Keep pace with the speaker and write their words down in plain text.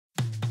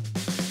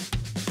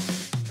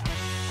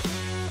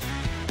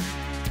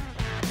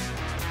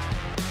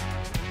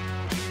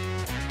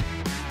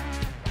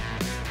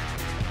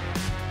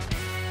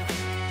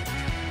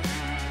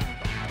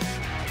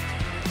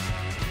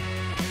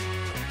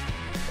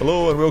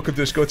Hello and welcome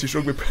to the Scottish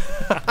Rugby.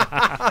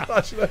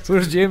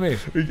 Where's Jamie?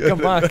 Come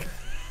back.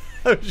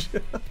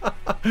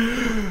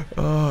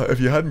 If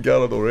you hadn't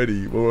gathered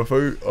already, we're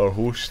without our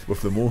host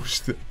with the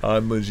most,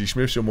 and Lindsay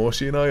Smith. So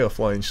Mossy and I are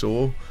flying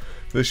solo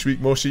this week.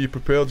 Mossy, you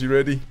prepared? You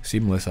ready?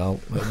 Seamless, Al.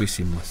 It'll be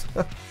seamless.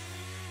 We're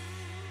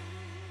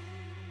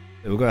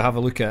going to have a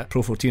look at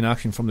Pro 14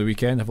 action from the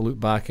weekend, have a look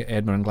back at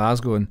Edinburgh and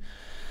Glasgow, and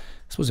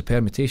I suppose the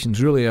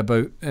permutations really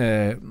about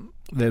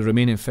the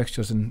remaining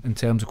fixtures in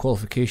terms of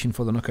qualification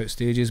for the knockout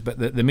stages. But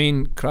the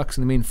main crux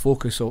and the main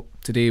focus of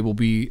today will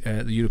be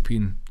the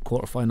European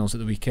quarterfinals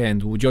at the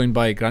weekend. We'll be joined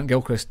by Grant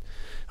Gilchrist,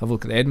 have a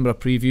look at the Edinburgh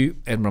preview,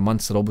 Edinburgh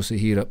Munster obviously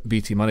here at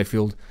BT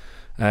Murrayfield,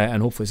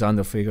 and hopefully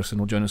Zander Fagerson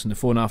will join us on the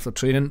phone after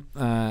training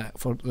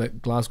for the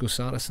Glasgow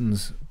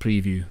Saracens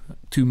preview.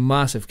 Two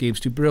massive games,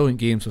 two brilliant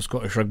games for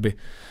Scottish rugby.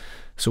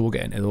 So we'll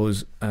get into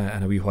those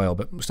in a wee while,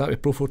 but we'll start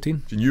with Pro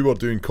 14. And you were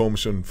doing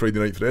comms on Friday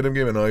night for the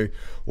Edinburgh game, and I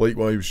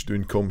likewise was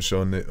doing comms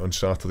on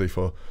Saturday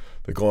for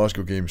the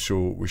Glasgow game, so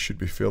we should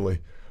be fairly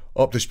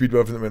up to speed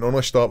with everything that went on.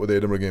 Let's start with the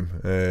Edinburgh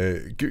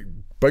game.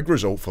 Big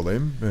result for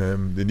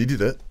them. They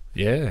needed it.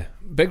 Yeah,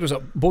 big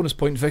result. Bonus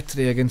point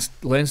victory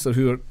against Leinster,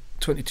 who are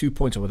 22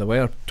 points, or they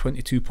were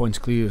 22 points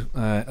clear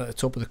at the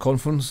top of the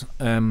conference.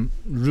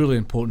 Really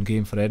important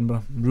game for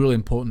Edinburgh. Really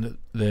important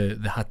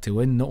that they had to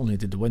win. Not only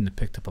did they win, they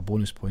picked up a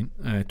bonus point.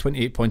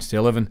 28 points to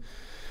 11.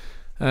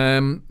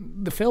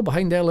 They fell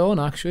behind early on,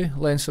 actually.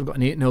 Leinster got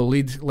an 8-0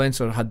 lead.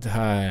 Leinster had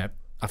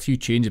a few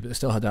changes, but they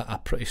still had a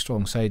pretty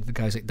strong side. The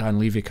guys like Dan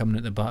Levy coming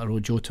at the back row,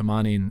 Joe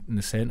Tamani in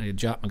the centre,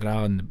 Jack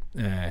McGrath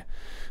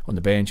on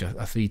the bench,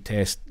 a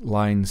three-test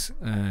lines,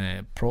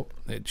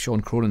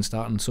 Sean Cronin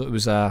starting. So it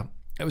was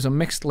a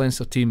mixed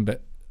Leinster team,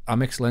 but a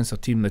mixed Leinster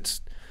team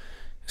that's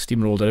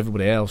steamrolled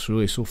everybody else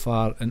really so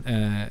far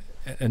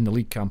in the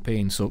league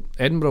campaign. So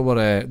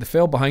Edinburgh they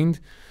fell behind,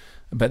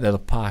 but their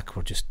pack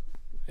were just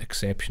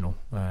exceptional.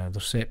 Their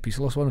set piece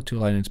lost one or two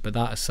line-ins, but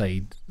that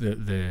aside,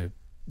 the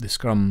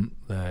scrum,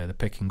 the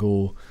pick and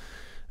go,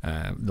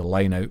 the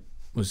line out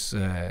was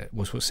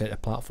what set the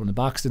platform. The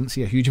backs didn't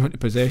see a huge amount of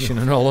possession,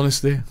 in all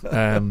honesty,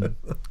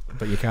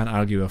 but you can't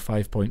argue a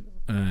 5-point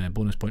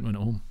bonus point win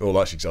at home. Well,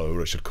 that's exactly what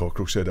Richard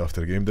Cockrell said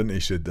after the game, didn't he?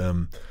 He said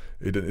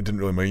he didn't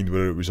really mind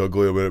whether it was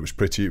ugly or whether it was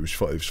pretty. It was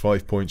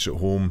 5 points at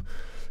home.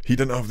 He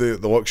didn't have the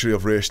luxury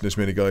of resting as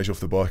many guys off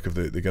the back of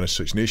the Guinness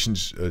Six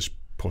Nations as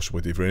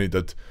possibly Dave Rennie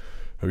did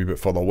a wee bit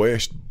further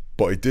west,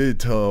 but he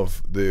did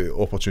have the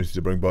opportunity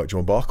to bring back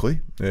John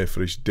Barclay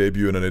for his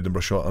debut in an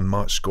Edinburgh shirt, and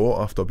Matt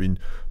Scott after being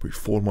about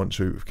 4 months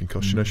out of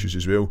concussion issues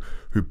as well,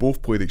 who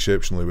both played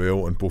exceptionally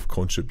well and both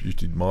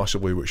contributed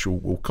massively, which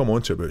we'll come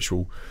on to, which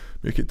will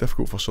make it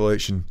difficult for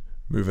selection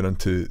moving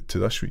into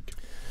this week.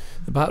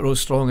 The back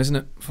row's strong, isn't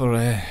it?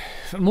 For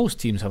most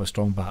teams have a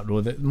strong back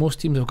row.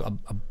 Most teams have got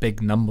a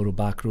big number of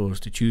back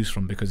rows to choose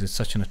from because it's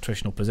such an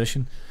attritional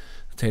position.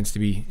 It tends to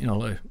be a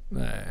lot of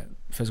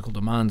physical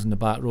demands in the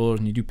back row,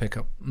 and you do pick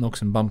up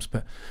knocks and bumps.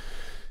 But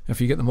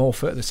if you get them all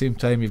fit at the same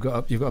time, you've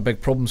got a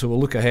big problem. So we'll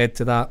look ahead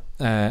to that,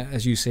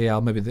 as you say,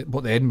 Al. Maybe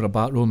what the Edinburgh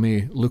back row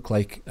may look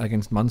like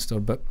against Munster.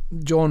 But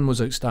John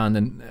was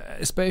outstanding,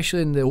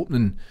 especially in the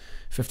opening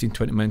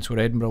 15-20 minutes where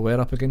Edinburgh were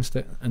up against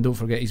it. And don't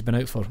forget, he's been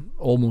out for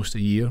almost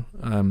a year,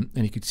 and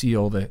you could see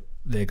all the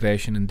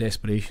aggression and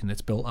desperation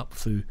that's built up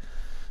through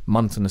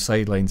months on the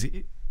sidelines.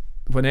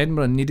 When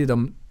Edinburgh needed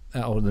him,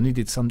 or they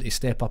needed somebody to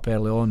step up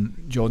early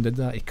on, John did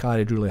that. He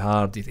carried really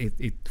hard.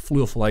 He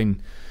flew off the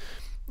line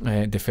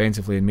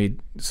defensively and made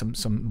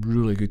some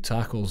really good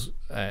tackles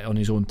on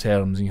his own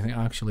terms. And you think,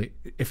 actually,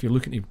 if you're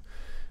looking to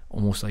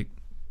almost like,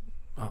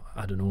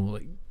 I don't know,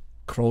 like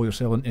crawl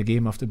yourself into a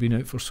game after being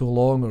out for so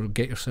long, or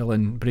break yourself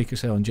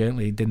in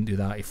gently, he didn't do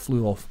that. He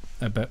flew off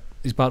a bit.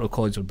 His battle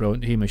colleagues were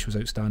brilliant. Hamish was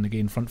outstanding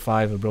again. Front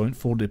five were brilliant.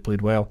 Fordy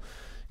played well.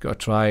 Got a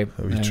try. A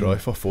wee try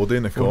for Fordy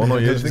in the corner.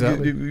 Yeah,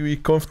 exactly. Were you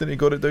confident he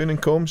got it down in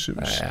comms? It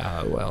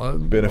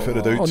was benefit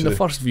of doubt. On the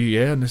first view,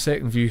 yeah. On the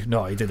second view,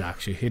 no, he did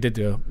actually. He did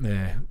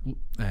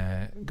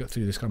got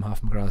through the scrum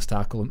half McGrath's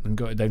tackle and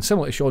got it down.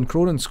 Similar to Sean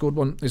Cronin, scored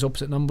one. His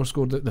opposite number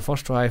scored the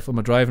first try from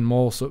a driving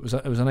maul. So it was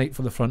a night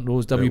for the front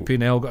rows. WP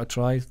Nell got a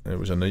try. It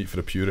was a night for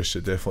the purists.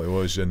 It definitely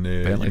was. And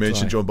you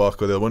mentioned John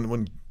Barclay there.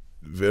 One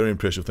very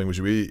impressive thing was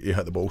the way he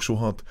hit the ball so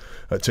hard.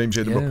 At times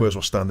Edinburgh players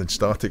were standing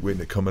static waiting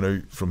to coming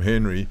out from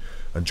Henry,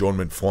 and John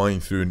went flying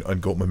through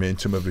and got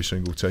momentum every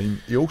single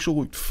time. He also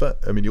looked fit.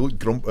 I mean, he looked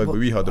grumpy.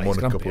 We had him on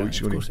a couple of weeks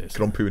ago. He was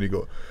grumpy when he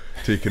got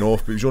taken off,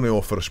 but he was only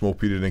off for a small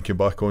period and then came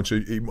back on, so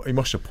he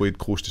must have played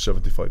close to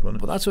 75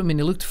 minutes. Well, that's what I mean.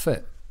 He looked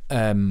fit,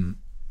 and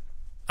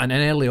then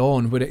early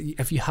on, where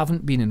if you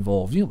haven't been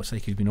involved, it's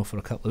like he's been off for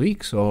a couple of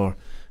weeks, or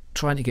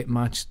trying to get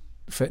match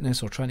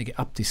fitness or trying to get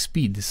up to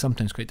speed is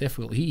sometimes quite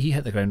difficult. He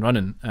hit the ground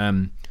running.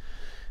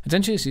 It's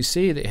interesting to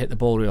say that he hit the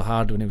ball real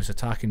hard when he was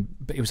attacking,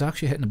 but he was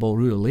actually hitting the ball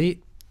real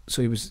late.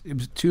 So it was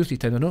 2 or 3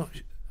 times.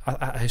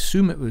 I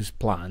assume it was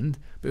planned,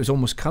 but it was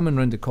almost coming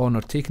round the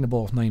corner, taking the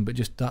ball off 9, but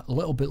just that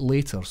little bit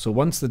later. So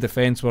once the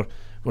defence were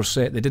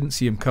set, they didn't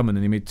see him coming,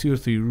 and he made 2 or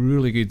 3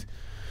 really good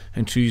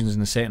intrusions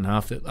in the second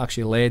half that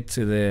actually led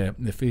to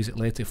the phase that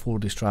led to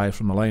Fordy's try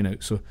from the line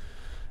out. So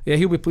yeah,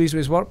 he'll be pleased with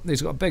his work.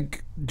 He's got a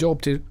big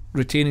job to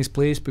retain his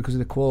place because of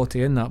the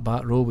quality in that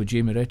back row with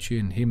Jamie Ritchie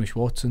and Hamish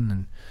Watson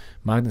and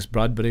Magnus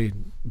Bradbury,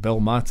 Bill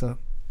Mata.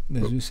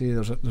 As you say,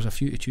 there's a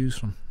few to choose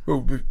from.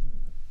 Well,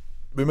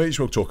 we might as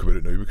well talk about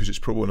it now because it's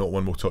probably not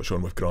one we'll touch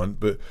on with Grant,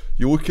 but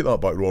you look at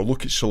that back row,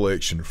 look at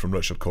selection from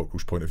Richard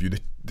Cockrell's point of view.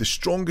 The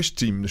strongest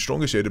team, the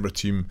strongest Edinburgh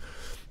team,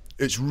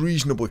 it's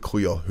reasonably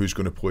clear who's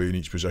going to play in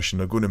each position.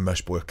 They're going to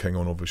miss Blair King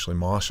on obviously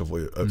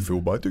massively at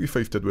full-back. Dougie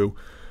Fife did well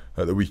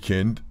at the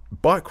weekend.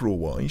 Back row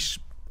wise,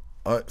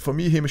 for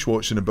me, Hamish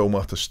Watson and Bill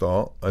Mata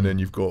start, and then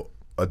you've got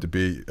a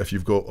debate. If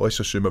you've got, let's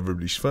assume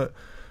everybody's fit,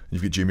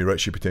 you've got Jamie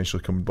Ritchie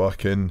potentially coming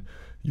back in.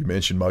 You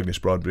mentioned Magnus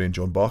Bradbury and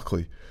John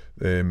Barclay,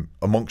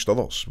 amongst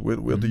others.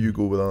 Where do you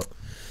go with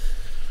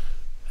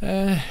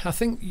that? I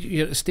think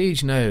you're at a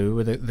stage now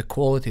where the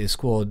quality of the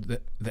squad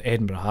that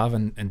Edinburgh have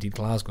and indeed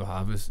Glasgow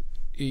have is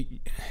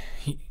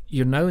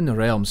you're now in the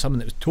realm, something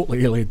that was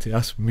totally alien to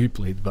us when we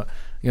played, but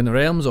you're in the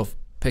realms of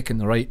picking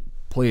the right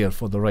player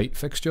for the right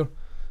fixture.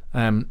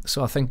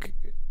 So I think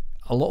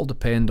a lot will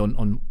depend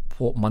on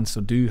what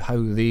Munster do,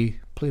 how they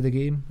play the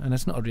game, and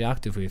it's not a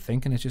reactive way of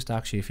thinking. It's just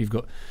actually if you've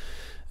got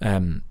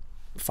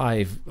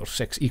 5 or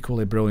 6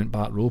 equally brilliant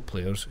back row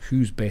players,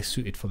 who's best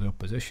suited for the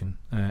opposition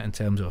in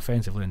terms of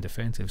offensively and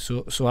defensive.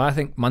 So I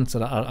think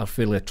Munster are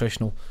fairly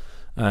attritional,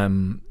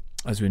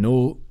 as we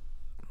know.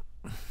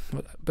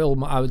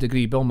 I would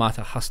agree Bill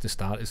Mata has to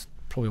start. He's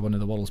probably one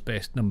of the world's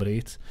best number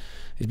 8s.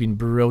 He's been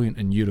brilliant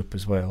in Europe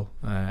as well.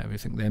 I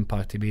think the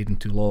impact he made in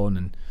Toulon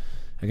and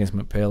against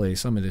McPelly,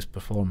 some of this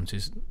performance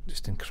is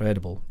just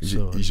incredible. He's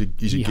a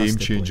game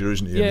changer,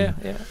 isn't he? Yeah,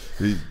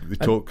 We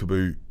talk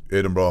about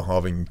Edinburgh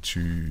having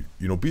to,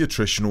 be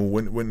attritional,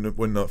 win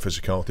that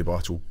physicality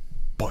battle,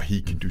 but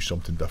he can do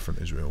something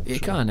different as well. He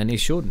can, and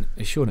he's shown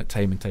it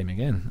time and time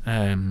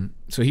again.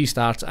 So he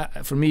starts.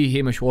 For me,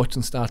 Hamish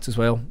Watson starts as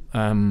well,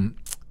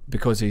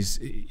 because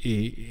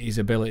his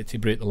ability to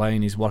break the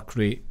line, his work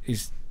rate,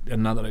 is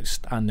another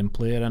outstanding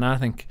player, and I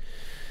think.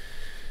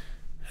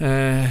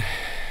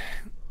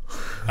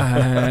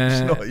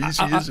 It's not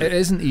easy, is it? It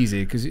isn't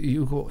easy because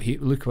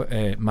look what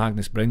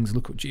Magnus brings.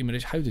 Look what Jamie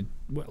Ritchie.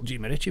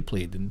 Jamie Ritchie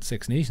played in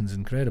Six Nations,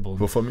 incredible.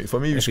 Well, for me,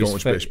 he was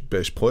Scotland's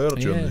best player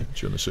during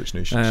the Six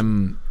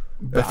Nations.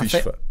 If he's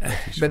fit.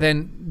 But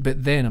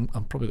then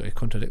I'm probably going to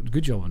contradict.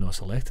 Good job on not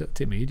selected. It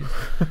took me ages.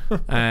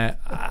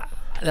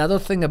 The other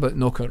thing about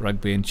knockout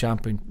rugby and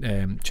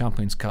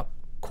Champions Cup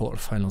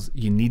quarterfinals,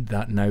 you need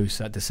that nous,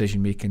 that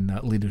decision making,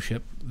 that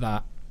leadership,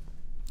 that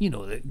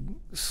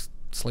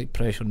slight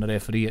pressure on the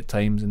referee at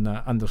times, and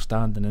that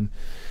understanding. And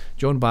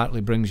John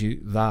Barclay brings you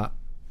that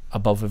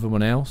above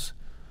everyone else.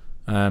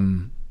 I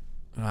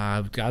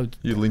would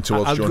lean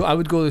towards John. I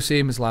would go the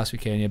same as last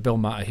weekend. Yeah, Bill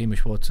Mata,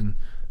 Hamish Watson,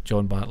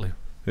 John Barclay.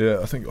 Yeah,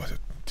 I think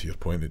to your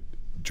point that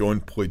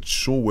John played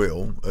so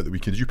well at the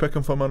weekend. Did you pick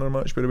him for man of the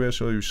match, by the way?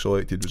 So he was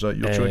selected. Was that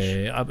your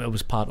choice? I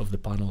was part of the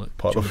panel.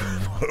 Part of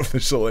the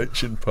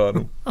selection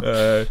panel.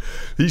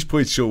 He's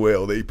played so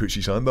well that he puts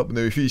his hand up. Now,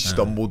 if he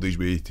stumbled his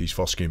way to his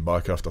first game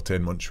back after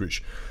 10 months,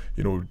 which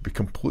would be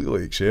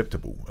completely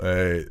acceptable,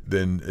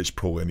 then it's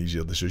probably an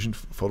easier decision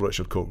for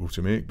Richard Cockrell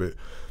to make. But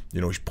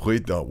he's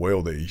played that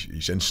well that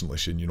he's instantly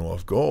saying,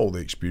 I've got all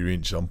the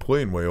experience. I'm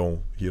playing well.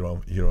 Here I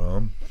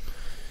am.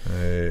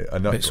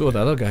 But so are the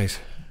other guys.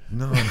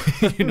 No,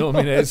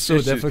 it's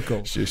so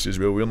difficult. It's just as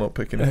well we're not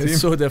picking a team.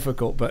 It's so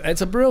difficult, but it's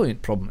a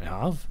brilliant problem to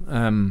have,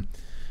 and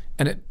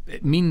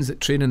it means that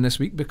training this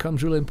week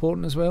becomes really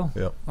important as well.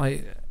 Yeah,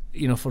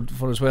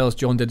 for as well as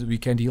John did at the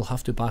weekend, he'll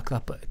have to back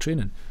that bit of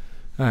training.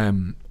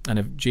 And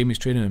if Jamie's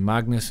training and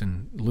Magnus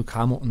and Luke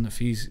Hamilton, if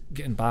he's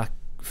getting back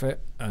fit,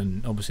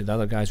 and obviously the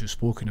other guys we've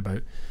spoken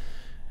about,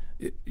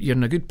 you're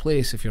in a good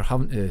place if you're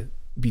having to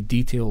be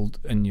detailed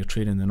in your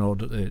training in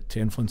order to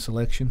influence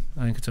selection.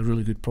 I think it's a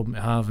really good problem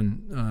to have,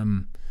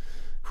 and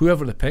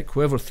whoever they pick,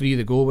 whoever 3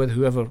 they go with,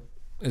 whoever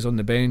is on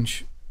the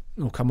bench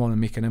will come on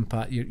and make an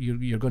impact.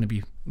 You're going to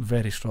be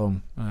very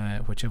strong,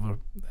 whichever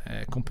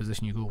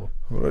composition you go with.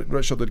 Well,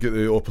 Richard did get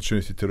the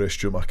opportunity to rest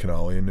Stuart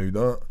McInally, and now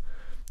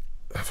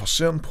that for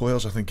certain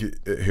players I think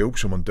it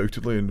helps them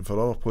undoubtedly, and for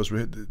other players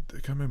I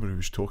can't remember who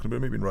was talking about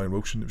it, maybe Ryan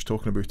Wilson that was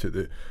talking about it,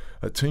 that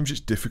at times it's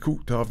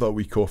difficult to have that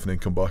week off and then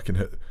come back and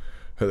hit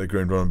the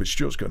ground running, but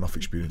Stuart's got enough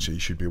experience that he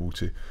should be able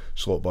to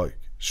slot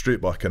straight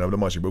back in. I would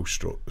imagine he'll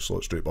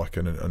slot straight back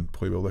in and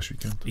play well this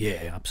weekend.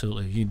 Yeah,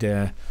 absolutely.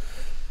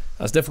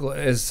 As difficult as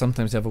it is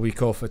sometimes to have a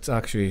week off, it's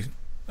actually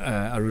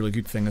a really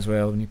good thing as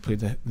well when you play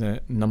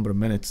the number of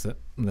minutes that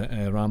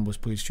Rambo's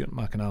played, Stuart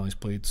McInally's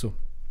played. So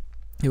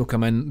he'll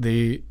come in.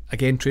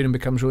 Training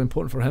becomes really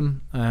important for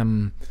him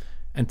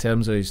in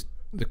terms of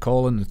the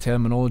calling, the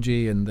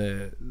terminology, and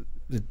the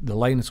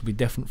lineups will be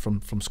different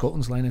from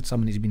Scotland's lineup.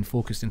 Something he's been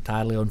focused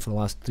entirely on for the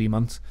last 3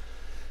 months.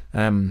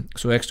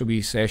 So extra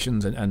wee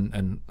sessions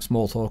and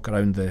small talk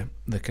around the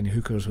kind of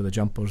hookers with the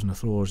jumpers and the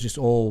throwers, just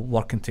all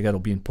working together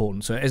will be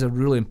important. So it is a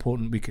really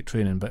important week at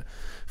training. But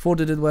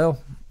Fordy did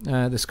well.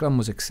 The scrum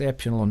was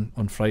exceptional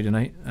on Friday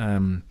night.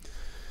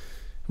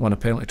 Won a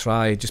penalty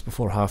try just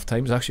before half time.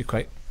 It was actually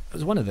it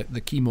was one of the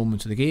key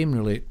moments of the game,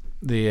 really.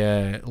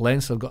 the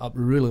Leinster got up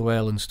really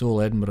well and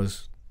stole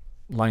Edinburgh's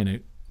line out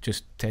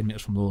just 10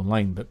 metres from their own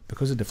line, but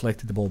because they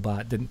deflected the ball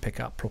back, didn't pick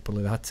it up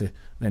properly, they had to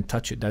then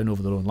touch it down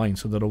over their own line.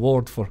 So the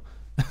reward for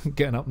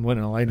getting up and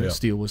winning a line out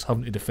steal was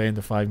having to defend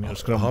a 5 metre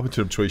scrum. It happened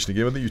to him twice in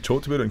the game. I think you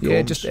talked about it in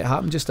comms. It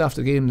happened just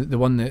after the game. The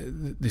one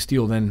that the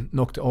steal then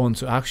knocked it on.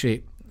 So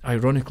actually,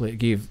 ironically, it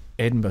gave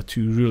Edinburgh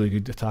 2 really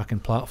good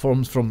attacking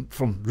platforms from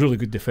really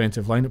good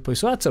defensive line-up play.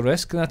 So that's a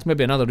risk, and that's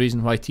maybe another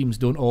reason why teams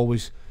don't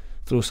always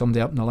throw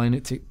somebody up in the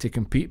line-out to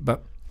compete.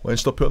 But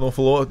Leinster put an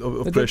awful lot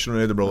of pressure on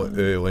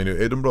Edinburgh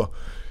line-out.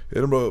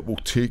 Edinburgh will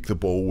take the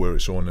ball where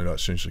it's on, and that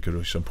sounds like a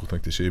really simple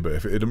thing to say, but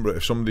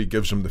if somebody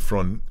gives them the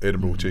front,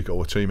 Edinburgh will take it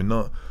all the time, and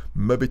that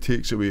maybe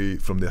takes away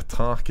from the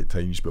attack at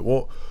times. But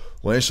what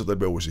Leinster did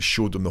well was they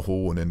showed them the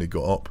hole and then they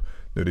got up.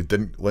 Now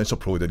Leinster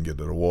probably didn't get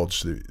the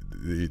rewards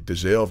they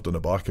deserved on the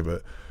back of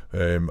it,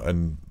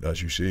 and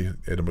as you say,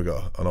 Edinburgh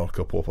got another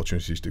couple of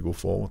opportunities to go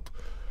forward.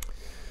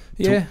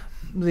 Yeah,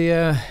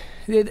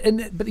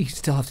 but you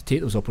still have to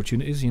take those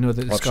opportunities. You know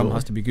that the scrum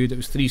has to be good. It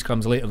was 3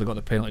 scrums later they got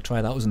the penalty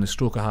try. That was in the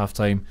stroke of half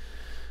time,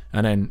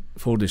 and then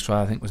Fordy's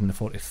try I think was in the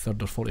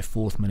 43rd or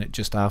 44th minute,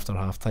 just after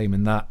half time,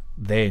 and that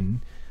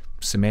then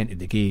cemented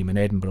the game. And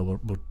Edinburgh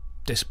were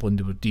disciplined,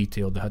 they were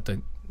detailed. They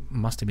had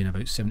must have been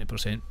about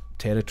 70%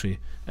 territory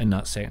in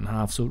that second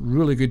half. So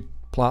really good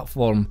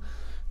platform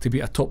to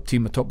beat a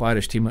top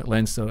Irish team like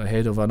Leinster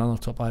ahead of another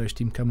top Irish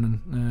team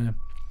coming in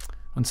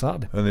on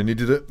Saturday. And they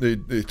needed it.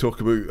 They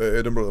talk about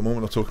Edinburgh at the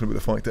moment, they're talking about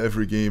the fact that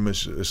every game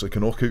is like a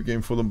knockout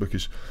game for them,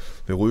 because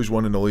they lose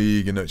one in the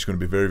league and it's going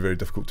to be very, very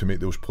difficult to make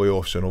those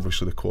playoffs, and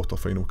obviously the quarter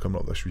final coming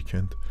up this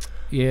weekend.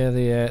 Yeah,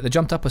 they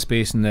jumped up a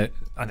space, and the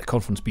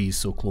Conference B is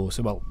so close.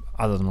 Well,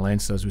 other than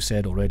Leinster, as we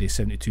said already,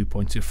 72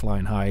 points, they're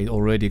flying high,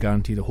 already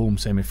guaranteed a home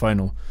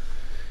semi-final.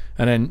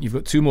 And then you've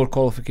got 2 more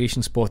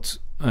qualification spots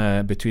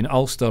between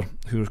Ulster,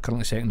 who are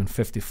currently second on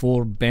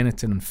 54,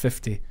 Benetton on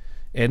 50,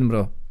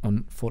 Edinburgh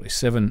on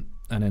 47,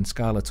 and then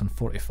Scarlets on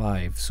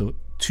 45. So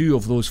 2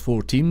 of those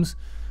 4 teams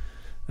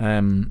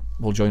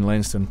will join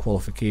Leinster in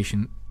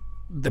qualification.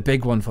 The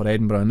big one for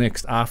Edinburgh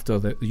next after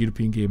the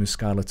European game is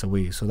Scarlets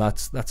away, so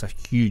that's a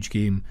huge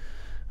game,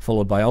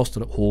 followed by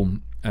Ulster at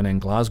home and then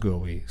Glasgow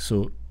away.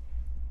 So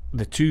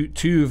the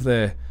two of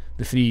the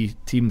 3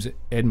 teams that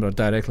Edinburgh are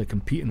directly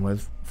competing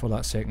with for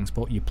that second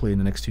spot, you play in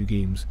the next 2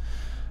 games,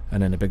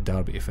 and then a big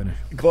derby to finish.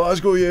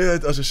 Glasgow, yeah,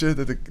 as I said,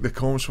 the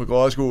comms for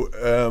Glasgow,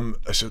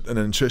 it's an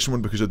interesting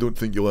one, because I don't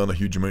think you learn a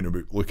huge amount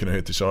about looking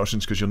ahead to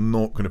Saracens, because you're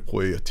not going to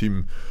play a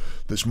team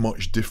that's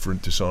much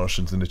different to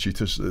Saracens than the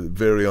Cheetahs. A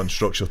very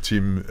unstructured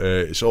team.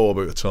 It's all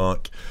about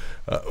attack.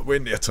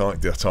 When they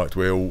attacked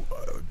well.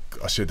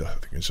 I said, I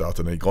think on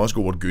Saturday night,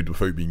 Glasgow were good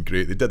without being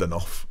great. They did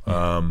enough.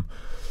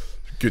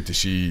 Good to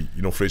see,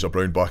 Fraser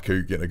Brown back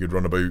out, getting a good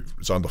runabout.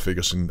 Zander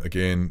Fagerson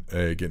again,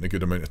 getting a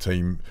good amount of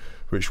time,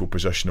 which will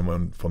position him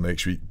on for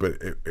next week.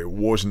 But it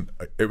was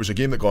a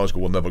game that Glasgow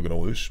were never going to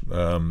lose.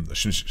 As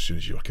soon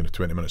as you were kind of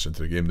 20 minutes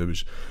into the game, there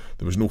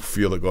was no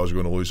fear that Glasgow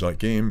were going to lose that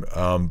game.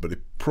 But they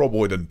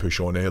probably didn't push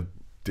on. I heard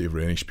Dave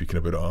Rennie speaking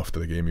about it after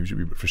the game. He was a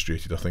wee bit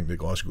frustrated. I think that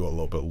Glasgow got a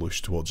little bit loose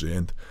towards the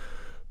end.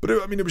 But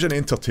it was an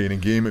entertaining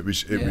game. It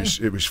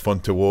was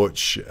fun to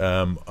watch.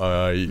 From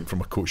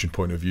a coaching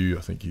point of view,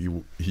 I think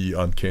he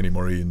and Kenny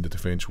Murray in the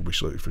defence will be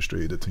slightly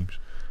frustrated at times.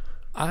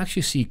 I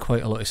actually see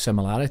quite a lot of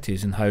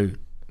similarities in how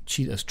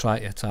Cheetahs try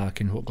to attack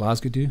and what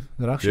Glasgow do.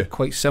 They're actually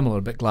quite similar,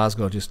 but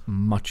Glasgow are just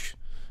much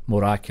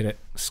more accurate,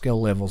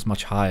 skill levels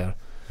much higher.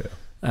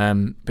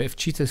 But if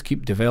Cheetahs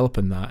keep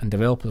developing that and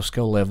develop their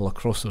skill level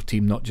across their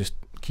team, not just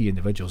key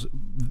individuals,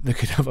 they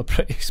could have a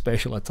pretty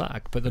special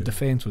attack. But their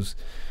defence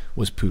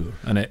was poor,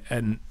 and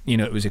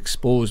it was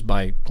exposed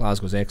by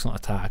Glasgow's excellent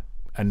attack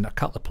and a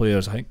couple of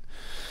players, I think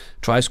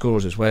try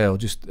scorers as well.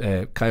 Just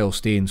Kyle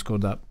Stain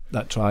scored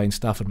that try in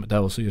Stafford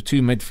McDowell. So your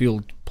 2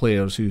 midfield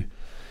players who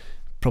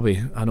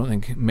probably I don't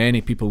think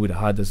many people would have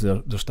had as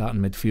their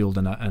starting midfield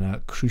in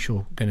a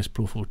crucial Guinness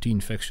Pro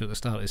 14 fixture at the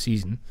start of the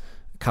season,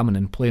 coming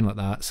and playing like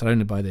that,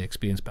 surrounded by the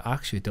experience, but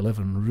actually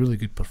delivering really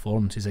good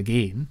performances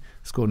again,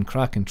 scoring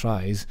cracking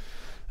tries.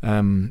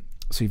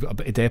 So you've got a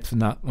bit of depth in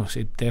that. Well,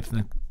 say depth in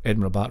the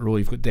Edinburgh back row.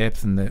 You've got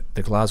depth in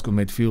the Glasgow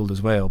midfield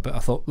as well. But I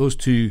thought those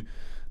 2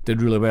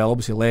 did really well.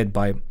 Obviously led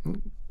by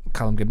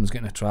Callum Gibbons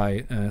getting a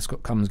try,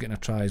 Scott Cummins getting a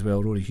try as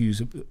well. Rory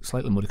Hughes,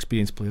 slightly more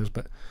experienced players,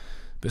 but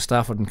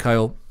Stafford and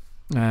Kyle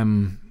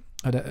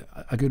had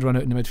a good run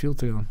out in the midfield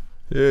together.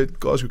 Yeah,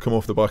 Glasgow come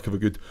off the back of a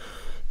good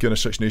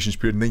Guinness Six Nations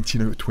period,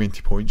 19 out of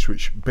 20 points,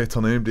 which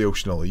better than anybody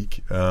else in the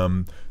league.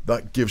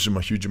 That gives them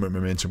a huge amount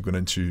of momentum going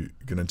into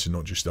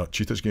not just that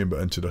Cheetahs game, but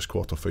into this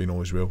quarter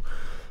final as well.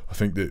 I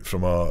think that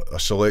from a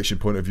selection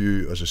point of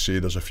view, as I say,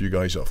 there's a few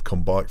guys that have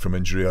come back from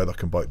injury, either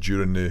come back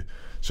during the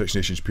Six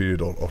Nations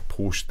period or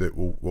post, that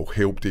will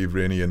help Dave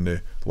Rennie in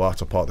the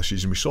latter part of the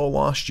season. We saw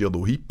last year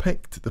though, he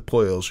picked the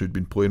players who'd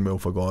been playing well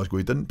for Glasgow.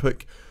 He didn't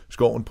pick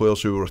Scotland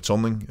players who were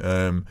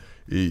returning.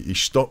 He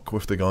stuck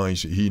with the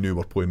guys that he knew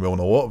were playing well,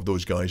 and a lot of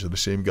those guys are the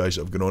same guys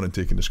that have gone on and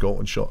taken the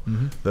Scotland shot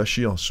this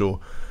year.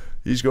 So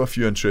he's got a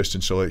few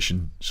interesting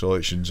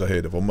selections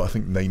ahead of him. I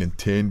think 9 and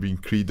 10 being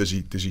Creed. Does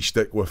he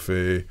stick with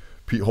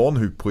Pete Horn,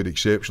 who played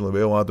exceptionally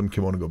well? Adam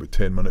came on and got about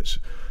 10 minutes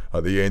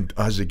at the end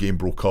as the game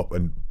broke up,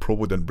 and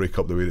probably didn't break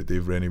up the way that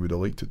Dave Rennie would have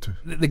liked it to.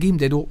 The game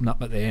did open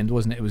up at the end,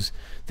 wasn't it?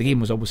 The game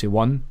was obviously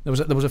won. There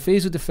was a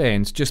phase of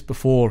defence just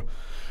before,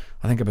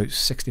 I think about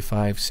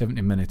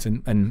 65-70 minutes,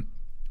 and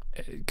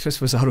Chris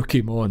Vazzaro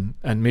came on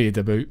and made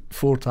about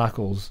 4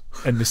 tackles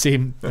in the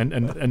same in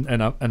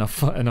a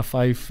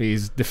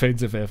 5-phase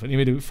defensive effort. He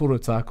made about 4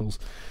 tackles,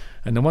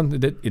 and the one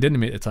that he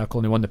didn't make the tackle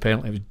and he won the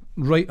penalty, it was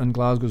right on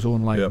Glasgow's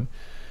own line. Yep.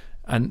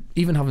 And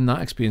even having that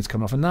experience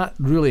coming off, and that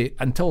really,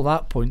 until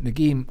that point, the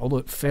game, although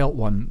it felt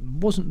one,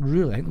 wasn't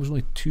really. I think there was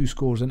only 2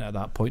 scores in it at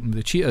that point. And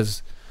the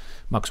Cheetahs,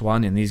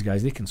 Maxwani and these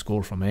guys, they can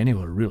score from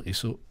anywhere really.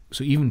 So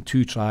even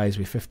 2 tries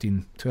with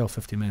 15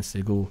 minutes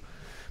to go,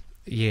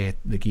 yeah,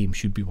 the game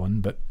should be won.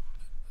 But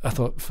I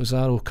thought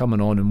Fazzaro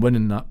coming on and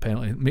winning that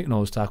penalty, making all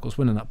those tackles,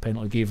 winning that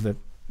penalty gave the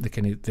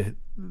kind of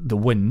the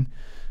win.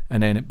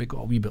 And then it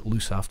got a wee bit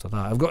loose after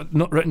that. I've got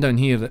not written down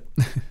here that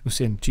I was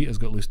saying Cheetahs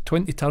got loose.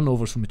 20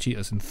 turnovers from the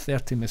Cheetahs and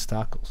 30 missed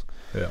tackles.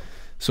 Yeah.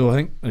 So I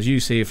think, as you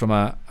say, from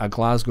a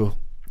Glasgow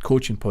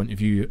coaching point of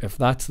view, if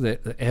that's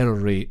the error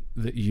rate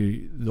that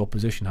the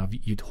opposition have,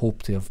 you'd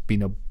hope to have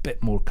been a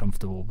bit more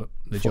comfortable, but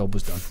the job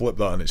was done. Flip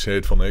that on its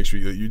head for next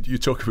week. You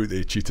talk about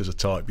the Cheetahs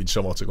attack being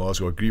similar to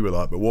Glasgow. I agree with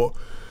that, but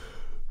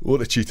what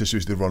the Cheetahs do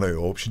is they run out of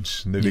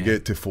options. Now they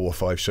get to 4,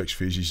 5, 6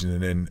 phases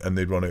and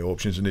they run out of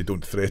options and they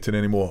don't threaten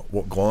anymore.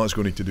 What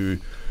Glasgow need to do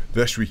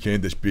this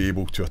weekend is be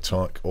able to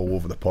attack all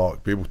over the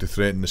park, be able to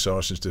threaten the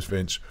Saracens'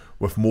 defence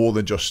with more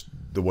than just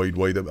the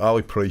wide.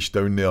 Ali Price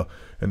down there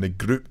in the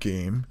group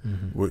game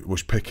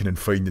was picking and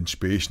finding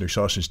space. Now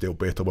Saracens dealt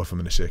better with him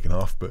in the second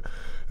half, but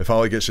if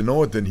Ali gets a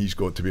nod, then he's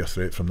got to be a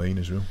threat from 9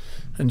 as well.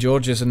 And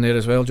George is in there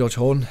as well, George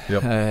Horn.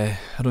 Yep. I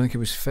don't think he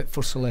was fit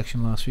for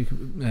selection last week. He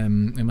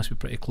must be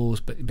pretty close,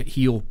 but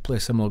he'll play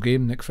a similar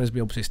game. Nick Frisby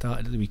obviously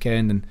started at the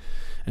weekend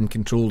and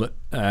controlled it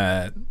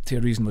to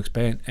a reasonable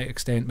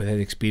extent with his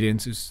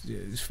experience.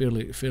 It's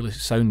fairly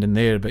sound in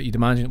there, but you'd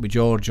imagine it with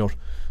George or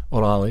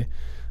Ali,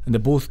 and they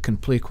both can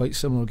play quite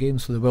similar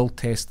games, so they will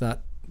test that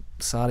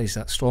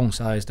strong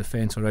size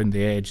defence around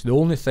the edge. The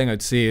only thing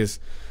I'd say is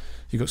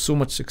you got so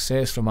much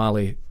success from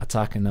Ali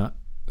attacking that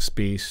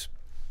space,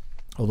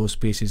 all those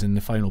spaces in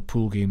the final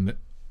pool game,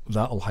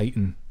 that'll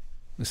heighten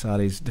the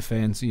Sarries'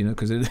 defence,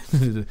 because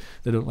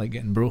they don't like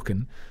getting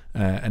broken.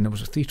 And there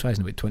was 3 tries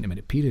in about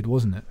 20-minute period,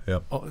 wasn't it? Yeah.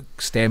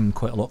 Stemmed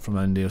quite a lot from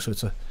around there, so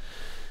it's a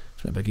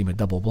big game of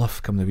double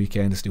bluff come the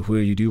weekend as to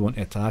where you do want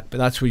to attack. But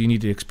that's where you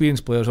need the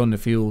experienced players on the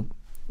field,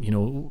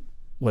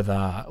 with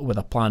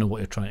a plan of what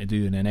you're trying to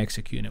do and then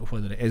executing it,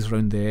 whether it is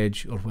round the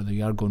edge or whether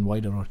you are going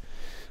wider, or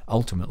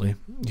ultimately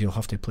you'll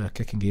have to play a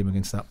kicking game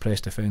against that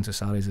press defence of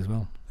Sarries as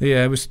well.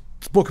 Yeah, we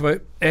spoke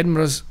about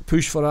Edinburgh's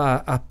push for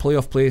a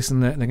playoff place in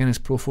the Guinness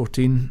Pro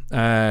 14.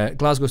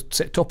 Glasgow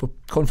sit top of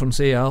Conference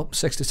A,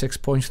 66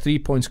 points, 3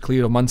 points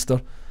clear of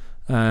Munster.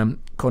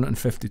 Connaughton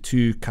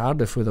 52,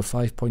 Cardiff with their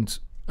 5 points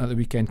at the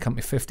weekend come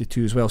to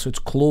 52 as well, so it's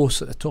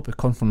close at the top of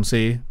Conference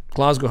A.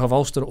 Glasgow have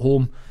Ulster at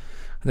home,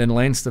 and then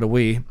Leinster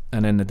away,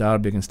 and then the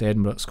derby against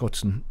Edinburgh at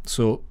Scotstoun.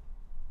 So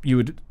you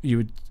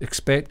would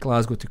expect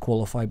Glasgow to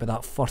qualify, but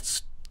that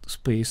first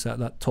space,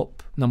 that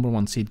top number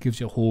 1 seed, gives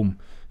you a home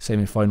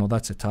semi-final.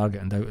 That's a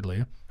target,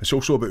 undoubtedly. It's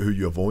also about who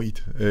you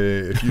avoid.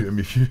 If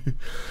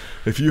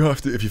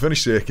you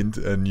finish second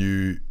and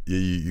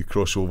you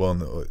cross over,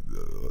 and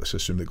let's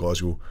assume that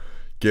Glasgow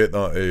get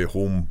that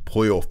home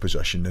playoff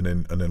position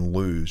and then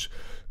lose,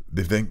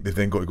 they've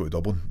then got to go to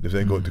Dublin. They've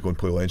then got to go and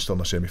play Leinster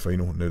in a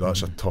semi-final. Now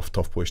that's a tough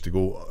place to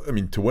go. I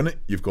mean, to win it,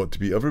 you've got to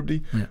beat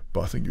everybody,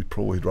 but I think you'd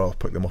probably rather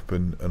pick them up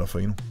in a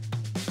final.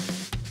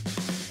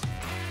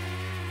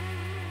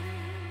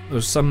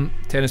 There's some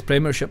tennis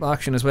Premiership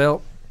action as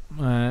well,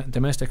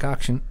 domestic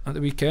action at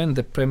the weekend.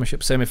 The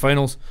Premiership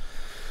semi-finals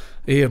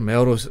here,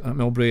 Melrose at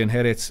Millbrae and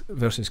Herets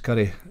versus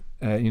Curry.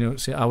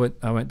 See, I went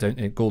down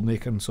to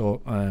Goldenacre and saw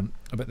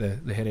about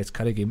the Herets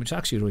Curry game, which is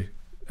actually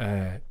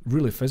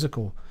really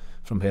physical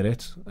from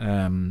Herets.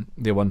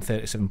 They won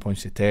 37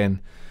 points to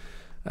 10.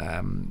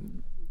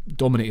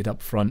 Dominated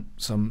up front,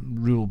 some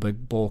real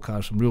big ball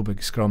carries, some real big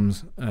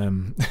scrums.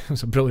 It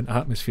was a brilliant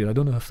atmosphere. I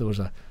don't know if there was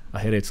a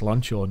Herets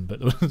lunch on, but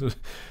there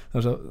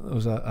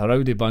was a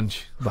rowdy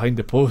bunch behind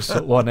the post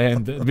at one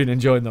end that had been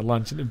enjoying their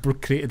lunch, and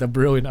it created a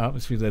brilliant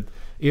atmosphere. They had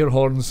air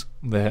horns,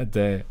 they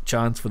had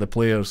chants for the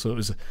players, so it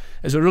was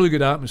a really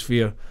good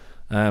atmosphere.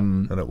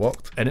 And it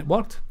worked. It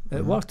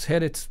worked.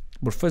 Herets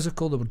were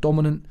physical, they were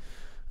dominant,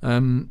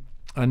 and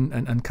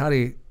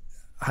Carry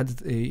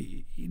had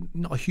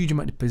not a huge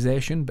amount of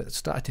possession, but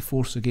started to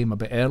force the game a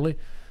bit early.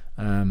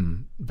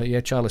 But yeah,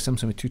 Charlie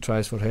Simpson with 2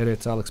 tries for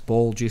Herets, Alex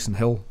Ball, Jason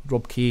Hill,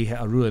 Rob Kay hit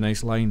a really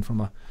nice line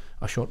from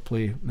a short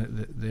play,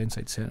 the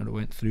inside centre that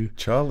went through.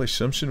 Charlie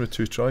Simpson with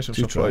 2 tries. I'm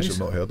surprised I've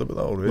not heard about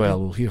that already.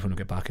 Well, we'll hear when we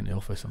get back in the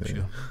office, I'm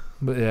sure.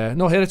 But yeah,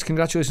 no, Herets,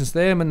 congratulations to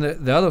them. And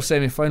the other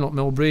semi-final at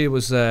Millbrae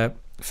was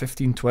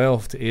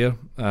 15-12 to Ayr,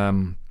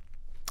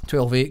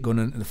 12-8 going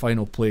into the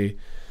final play.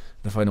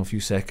 the final few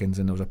seconds,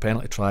 and there was a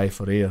penalty try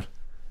for Ayr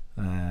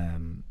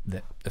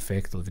that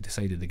effectively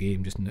decided the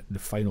game, just in the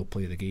final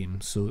play of the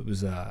game. So it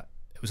was a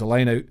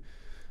line out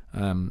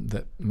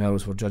that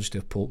Melrose were judged to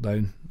have pulled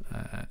down,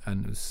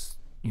 and it was,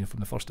 from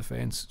the first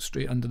offence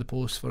straight under the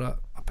post for a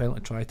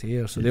penalty try to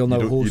Ayr. So they'll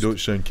now host. You don't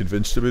sound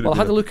convinced about it. Well, I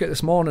had a look at it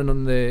this morning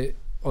on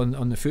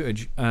the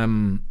footage.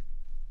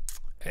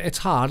 It's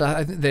hard.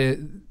 I think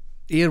the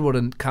Ayr were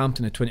encamped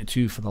in the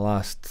 22 for the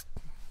last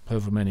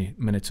however many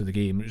minutes of the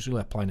game. It was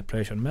really applying the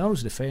pressure, and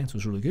Melrose defence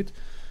was really good.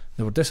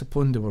 They were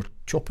disciplined, they were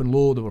chopping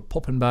low, they were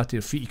popping back to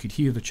their feet. You could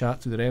hear the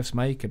chat through the ref's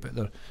mic about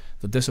their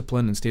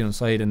discipline and staying on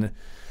side. And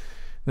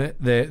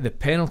the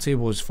penalty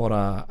was for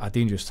a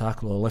dangerous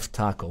tackle, or a lift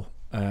tackle,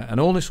 and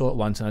I only saw it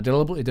once, and I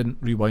deliberately didn't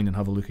rewind and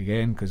have a look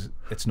again, because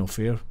it's no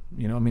fair,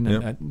 you know what I mean?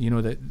 Yep.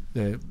 And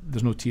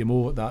there's no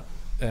TMO at that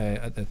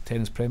at the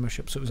tennis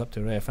premiership, so it was up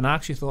to the ref. And I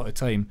actually thought at the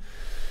time,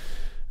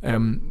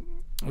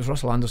 it was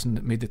Russell Anderson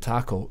that made the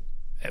tackle.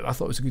 I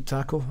thought it was a good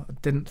tackle. I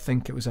didn't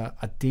think it was a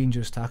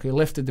dangerous tackle. He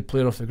lifted the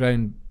player off the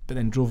ground, but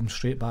then drove him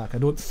straight back. I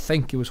don't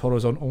think it was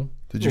horizontal.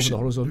 Did you see the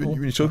horizontal?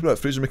 When you talk about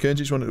Fraser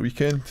McKenzie's one at the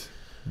weekend,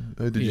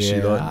 how did you see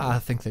that? I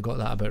think they got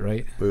that about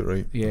right.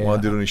 Yeah,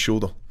 landed on his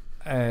shoulder.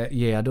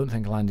 I don't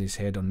think landed his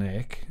head or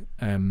neck.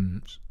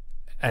 And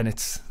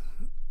it's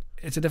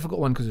a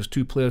difficult one because there's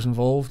two players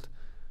involved.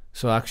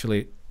 So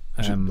actually,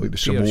 like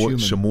the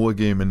Samoa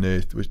game in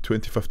the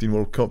 2015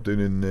 World Cup down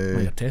in.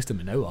 Well, you're testing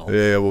me now, Al.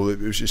 Yeah, well, it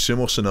was a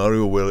similar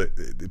scenario where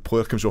the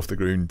player comes off the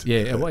ground.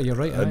 Yeah, well, you're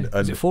right. And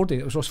was it Fordy?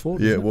 It was Ross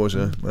Fordy. Yeah, it was.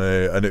 And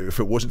if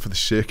it wasn't for the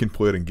second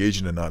player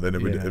engaging in that, then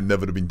it would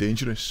never have been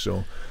dangerous.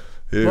 So,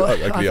 yeah, I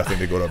agree. I think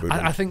they got about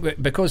it. I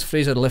think because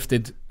Fraser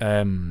lifted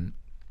the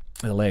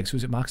legs.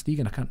 Was it Max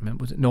Deegan? I can't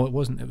remember. Was it? No, it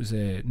wasn't. It was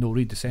Noel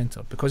Reid, the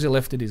centre. Because he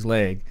lifted his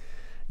leg,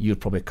 you're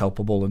probably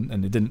culpable, and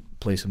they didn't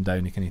place him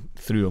down. They kind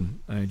of threw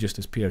him, just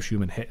as Pierre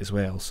Schumann hit as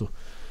well. So,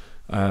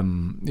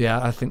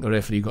 I think the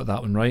referee got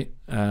that one right.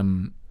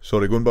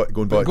 Sorry, going back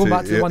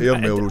to Ayr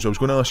Melrose, I was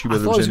going to ask you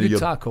whether there was any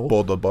of your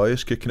border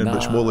bias kicking in, but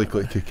it's more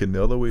likely to kick in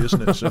the other way,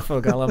 isn't it? So. For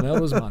Gala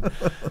Melrose, man.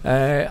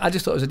 I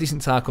just thought it was a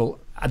decent tackle.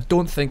 I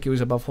don't think it was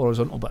above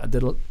horizontal, but I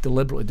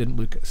deliberately didn't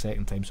look at the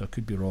second time, so I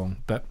could be wrong.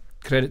 But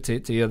credit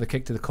to Ayr, the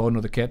kick to the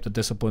corner, they kept their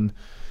discipline,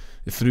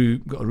 they threw,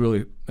 got a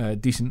really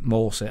decent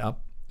maul set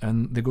up,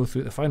 and they go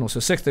through to the final. So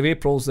 6th of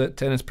April's the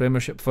tennis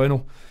premiership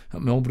final at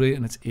Millbrae,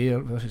 and it's Ayr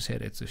versus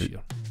Hereds this year.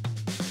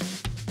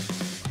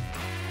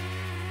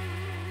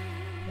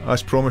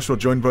 As promised, we're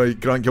joined by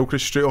Grant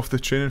Gilchrist straight off the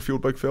training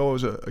field, big fella.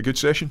 Was it a good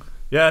session?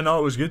 Yeah, no,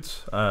 it was good.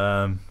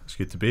 It's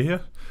good to be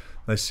here.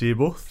 Nice to see you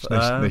both. It's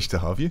nice to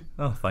have you.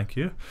 Oh, thank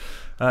you.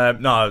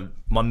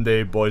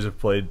 Monday boys have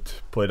played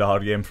a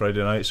hard game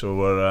Friday night, so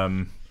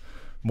we're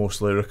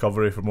mostly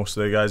recovery for most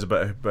of the guys, a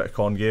bit of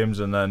con games,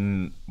 and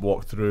then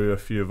walk through a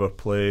few of our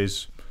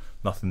plays.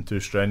 Nothing too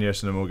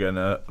strenuous, and then we'll get in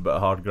a bit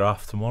of hard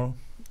graft tomorrow.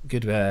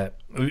 Good.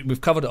 We've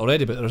covered it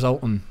already, but the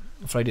result on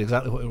Friday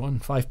exactly what we won.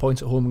 5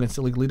 points at home against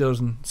the league leaders,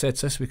 and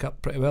sets this week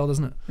up pretty well,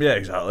 doesn't it? Yeah,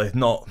 exactly.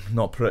 Not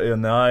pretty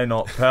in the eye,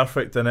 not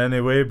perfect in any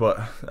way, but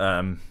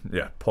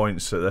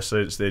points at this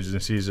stage of the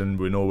season.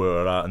 We know where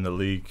we're at in the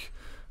league.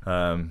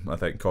 I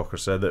think Cocker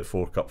said it,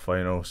 4 cup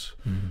finals,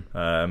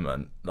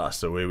 and that's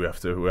the way we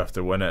have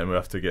to win it, and we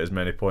have to get as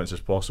many points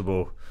as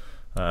possible.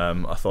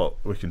 I thought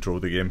we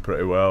controlled the game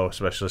pretty well,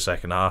 especially the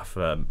second half.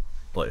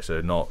 Like I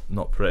said,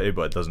 not pretty,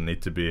 but it doesn't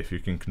need to be if you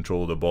can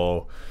control the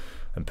ball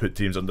and put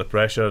teams under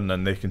pressure, and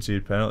then they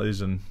concede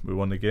penalties, and we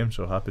won the game.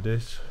 So happy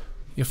days.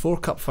 Your 4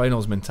 cup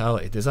finals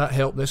mentality, does that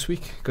help this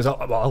week? Because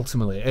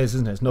ultimately it is,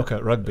 isn't it? It's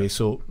knockout rugby.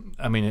 So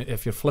I mean,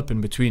 if you're flipping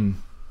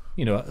between,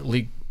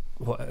 league,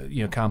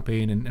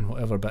 campaign and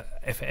whatever, but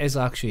if it is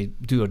actually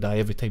do or die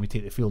every time you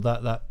take the field,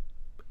 that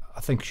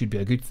I think should be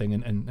a good thing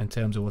in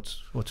terms of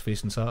what's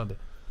facing Saturday.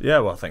 Yeah,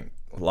 well, I think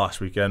last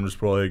weekend was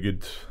probably a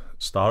good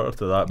starter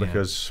to that,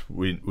 because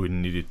we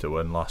needed to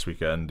win last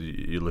weekend.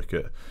 You look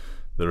at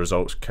the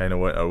results, kind of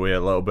went our way a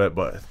little bit,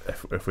 but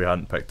if we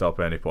hadn't picked up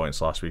any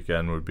points last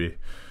weekend,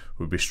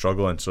 we'd be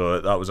struggling. So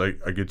that was a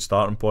good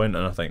starting point,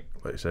 and I think,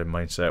 like I said,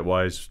 mindset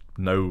wise,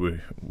 now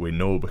we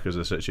know, because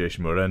of the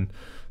situation we're in,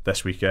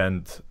 this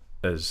weekend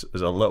is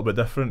a little bit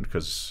different,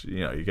 because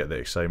you get the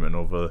excitement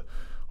over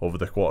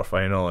the quarter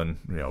final, and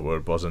we're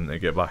buzzing to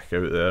get back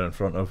out there in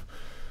front of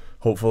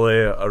hopefully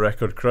a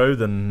record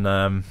crowd.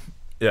 And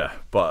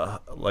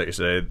but like I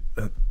said,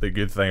 the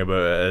good thing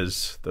about it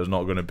is there's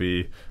not going to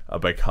be a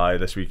big high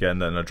this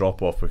weekend and a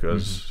drop off,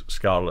 because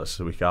Scarlet's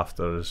the week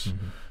after is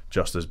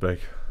just as big.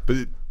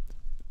 But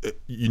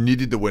you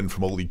needed the win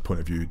from a league point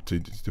of view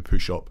to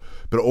push up,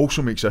 but it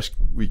also makes this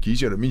week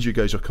easier. It means you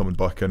guys are coming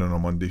back in on a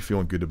Monday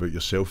feeling good about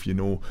yourself,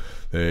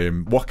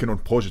 working on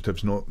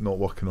positives, not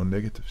working on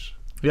negatives.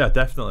 Yeah,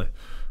 definitely.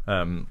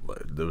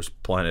 There was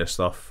plenty of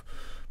stuff,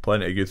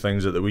 plenty of good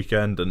things at the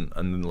weekend,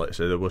 and like I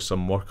say, there was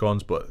some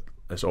work-ons, but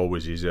it's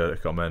always easier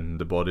to come in.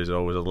 The body's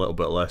always a little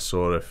bit less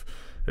sore if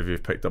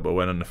you've picked up a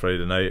win on the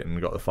Friday night and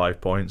got the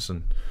 5 points,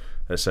 and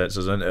it sets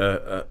us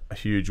into a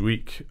huge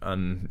week.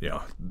 And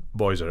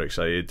boys are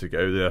excited to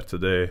get out there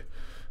today.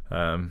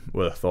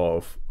 with a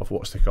thought of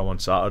what's to come on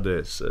Saturday,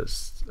 it's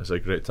a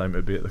great time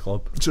to be at the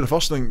club. So the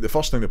first thing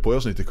the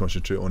players need to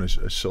concentrate on is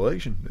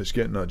selection. It's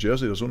getting that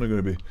jersey. There's only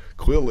going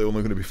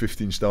to be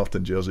 15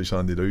 starting jerseys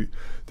handed out.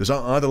 Does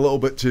that add a little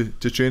bit to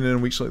training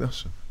in weeks like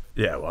this?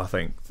 Yeah, well, I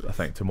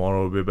think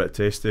tomorrow will be a bit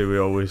tasty.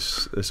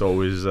 It's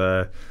always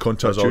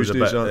Contact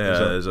Tuesdays.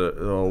 There's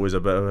always a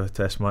bit of a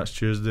test match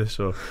Tuesday,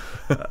 so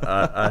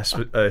I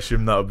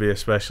assume that'll be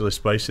especially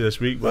spicy this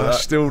week. But I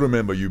still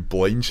remember you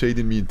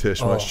blindsiding me in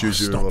test match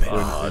Tuesday. No way,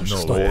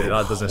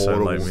 that doesn't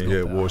sound like me. Yeah,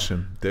 it was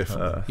him,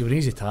 definitely. You were an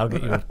easy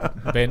target. You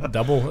were bent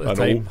double at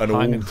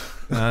the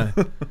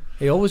time.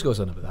 He always goes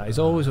on about that. He's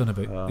always on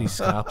about these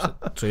scraps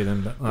at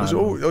training. There's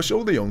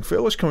all the young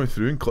fellas coming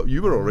through, and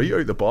you were alright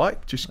out the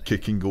back, just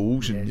kicking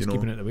goals and just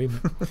keeping it away.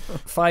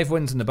 5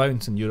 wins in the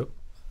bounce in Europe.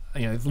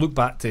 Look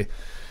back to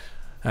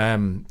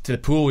the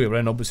pool we were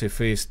in. Obviously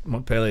faced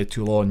Montpellier,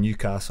 Toulon,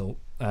 Newcastle,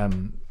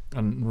 and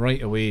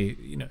right away,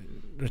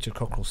 Richard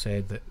Cockrell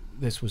said that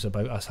this was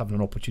about us having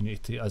an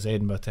opportunity as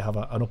Edinburgh to have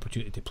an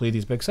opportunity to play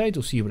these big sides.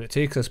 We'll see where it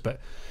takes us,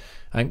 but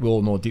I think we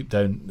all know deep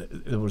down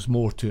that there was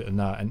more to it than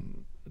that. And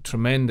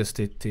tremendous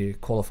to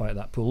qualify at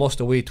that pool. Lost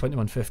away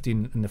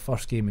 21-15 in the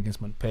first game against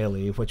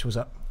Montpellier, which was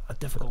a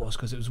difficult loss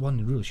because it was one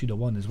you really should have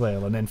won as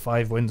well. And then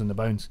 5 wins on the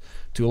bounce.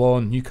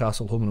 Toulon,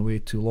 Newcastle home and away,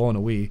 Toulon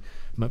away,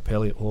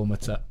 Montpellier at home.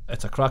 It's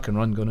a cracking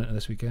run going into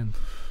this weekend.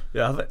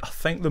 Yeah, I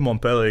think the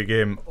Montpellier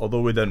game,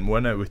 although we didn't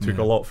win it, we took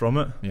a lot from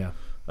it. Yeah.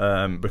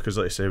 Because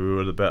like I say, we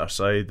were the better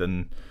side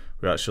and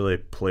we actually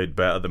played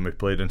better than we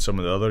played in some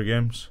of the other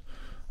games.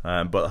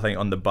 But I think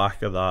on the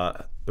back of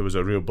that, there was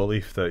a real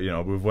belief that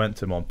we've went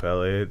to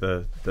Montpellier,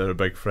 they're a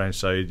big French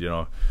side,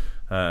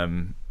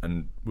 and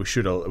we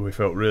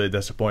felt really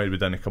disappointed we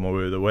didn't come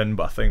away with a win.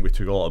 But I think we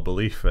took a lot of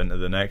belief into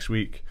the next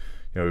week.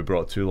 We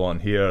brought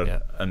Toulon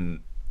here, and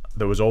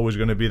there was always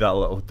going to be that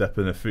little dip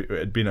in the foot. It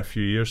had been a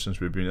few years since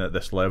we'd been at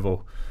this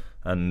level,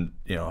 and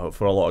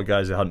for a lot of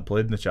guys they hadn't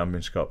played in the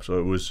Champions Cup, so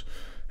it was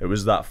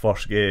that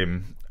first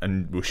game,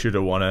 and we should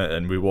have won it.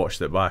 And we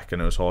watched it back, and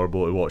it was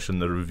horrible to watch in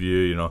the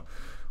review.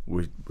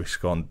 We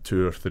scored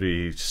 2 or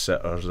 3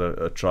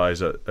 sitters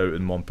tries out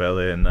in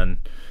Montpellier, and then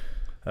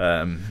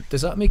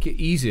does that make it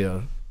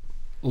easier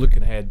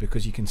looking ahead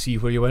because you can see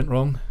where you went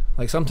wrong?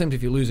 Like sometimes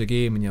if you lose a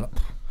game and you're like,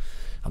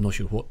 I'm not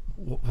sure what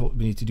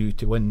we need to do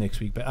to win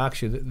next week, but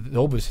actually they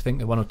obviously think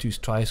the 1 or 2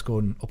 try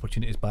scoring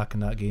opportunities back in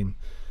that game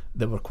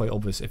that were quite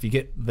obvious. If you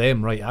get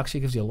them right, it actually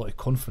gives you a lot of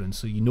confidence,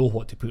 so you know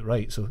what to put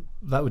right. So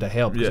that would have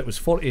helped, because it was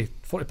 40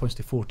 points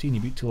to 14.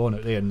 You beat Toulon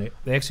out there, and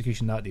the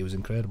execution that day was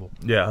incredible.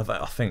 Yeah,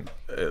 I think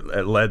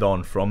it led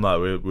on from that.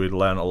 We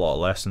learned a lot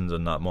of lessons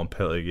in that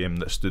Montpellier game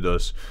that stood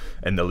us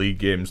in the league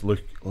games.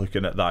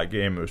 Looking at that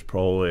game, it was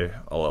probably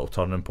a little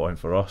turning point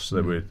for us,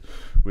 that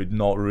we'd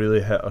not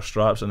really hit our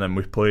straps, and then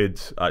we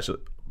played actually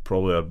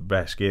probably our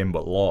best game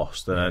but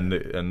lost,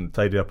 and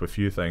tidied up a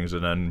few things,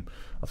 and then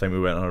I think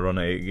we went on a run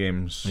of 8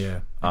 games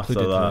after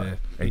that,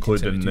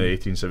 including the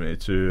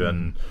 1872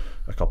 and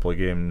a couple of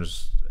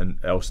games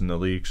else in the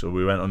league. So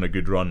we went on a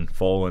good run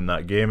following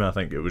that game, and I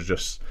think it was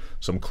just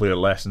some clear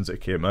lessons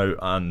that came out,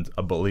 and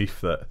a belief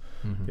that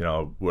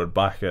we're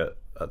back at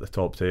the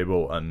top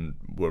table and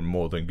we're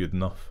more than good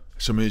enough.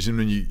 It's amazing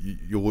when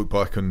you look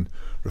back and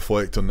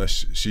reflect on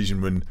this season,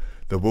 when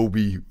there will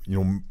be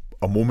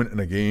a moment in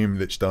a game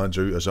that stands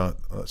out as that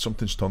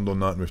something's turned on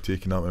that and we've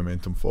taken that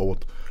momentum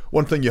forward.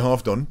 One thing you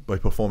have done by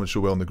performing so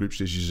well in the group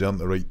stages is earned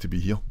the right to be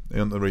here,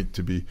 earned the right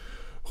to be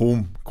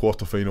home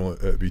quarter final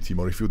at BT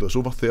Murrayfield. There's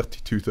over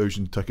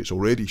 32,000 tickets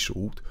already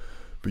sold,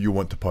 but you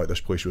want to pack this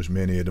place with as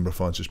many Edinburgh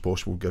fans as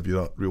possible, give you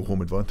that real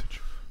home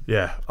advantage.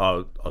 Yeah,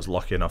 I was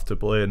lucky enough to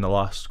play in the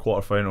last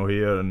quarter final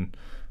here, and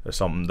it's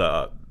something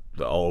that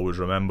I'll always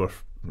remember,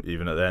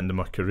 even at the end of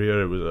my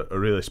career. It was a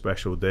really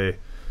special day.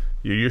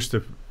 You're used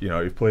to,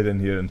 you've played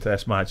in here in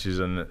test matches,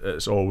 and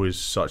it's always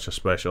such a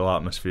special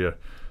atmosphere.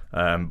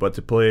 But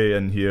to play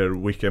in here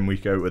week in,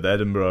 week out with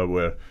Edinburgh,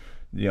 where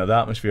the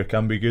atmosphere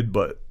can be good,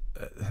 but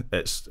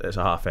it's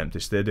a half-empty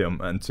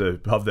stadium, and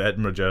to have the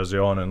Edinburgh jersey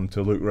on and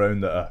to look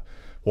round at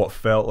what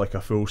felt like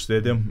a full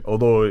stadium,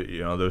 although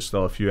there was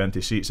still a few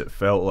empty seats, it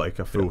felt like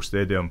a full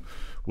stadium,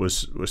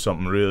 was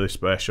something really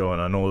special.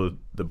 And I know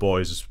the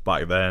boys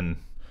back then,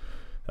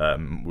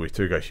 we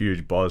took a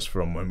huge buzz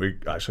from when we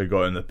actually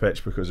got in the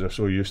pitch, because they're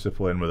so used to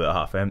playing with it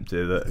half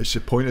empty. That it's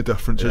the point of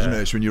difference, isn't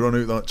it? It's when you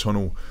run out that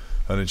tunnel,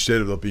 and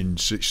instead of there being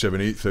 6, 7,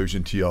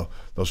 8,000 here,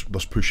 there's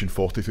pushing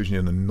 40,000 here,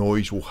 and the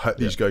noise will hit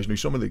these guys. Now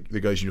some of the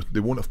guys, they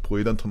won't have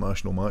played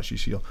international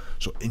matches here,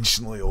 so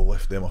instantly it'll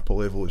lift them up a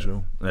level as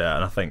well. Yeah,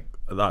 and I think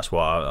that's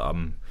why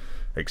I'm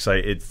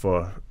excited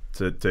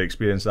to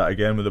experience that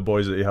again with the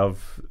boys that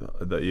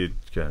you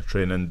kind of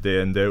train in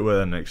day out with,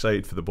 and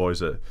excited for the boys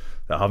that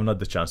haven't had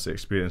the chance to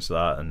experience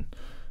that. And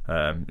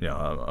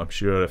I'm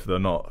sure if they're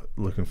not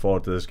looking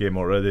forward to this game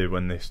already,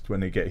 when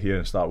they get here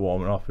and start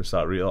warming up and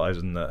start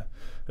realising that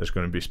it's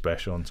going to be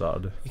special on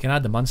Saturday. You can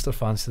add the Munster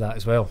fans to that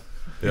as well.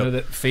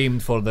 That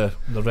famed for the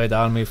Red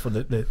Army, for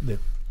the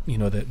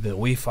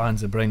away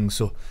fans they bring.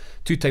 So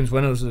 2 times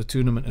winners of the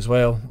tournament as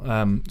well.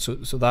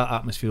 So that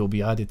atmosphere will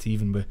be added to,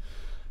 even with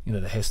you know,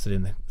 the history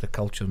and the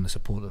culture and the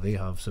support that they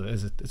have. So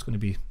it's going to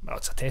be,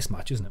 it's a test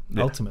match, isn't it?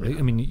 Yeah, ultimately,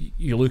 I mean,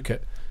 you look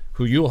at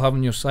who you'll have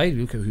on your side,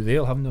 you look at who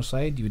they'll have on their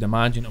side. You would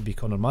imagine it'll be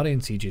Conor Murray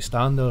and CJ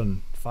Stander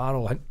and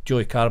Farrell. I think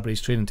Joey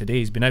Carberry's training today.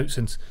 He's been out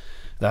since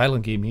the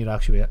Ireland game here,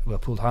 actually, with a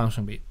pulled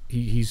hamstring, but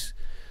he's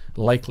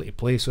likely to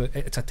play. So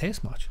it's a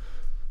test match.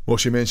 Well,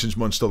 she mentions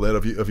Munster there.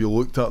 Have you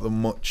looked at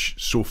them much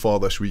so far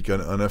this week,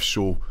 and if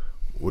so,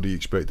 what do you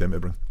expect them to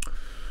bring?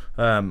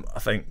 I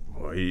think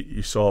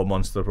you saw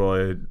Munster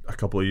probably a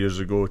couple of years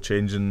ago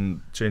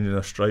changing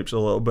their stripes a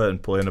little bit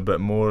and playing a bit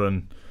more,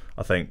 and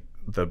I think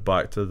they're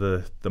back to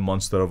the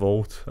Munster of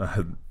old.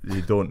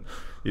 You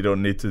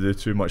don't need to do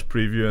too much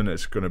previewing.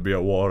 It's going to be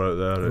a war out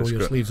there. Roll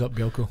your sleeves up,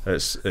 Gilco.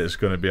 It's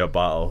going to be a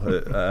battle,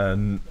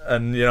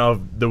 and you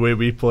know, the way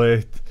we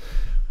play,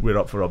 we're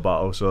up for a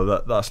battle. So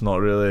that's not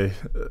really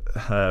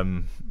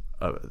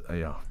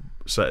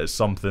so it's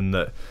something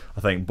that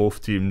I think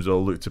both teams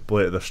will look to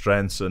play to their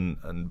strengths,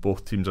 and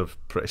both teams have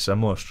pretty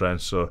similar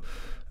strengths. So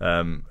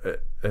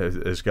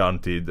it's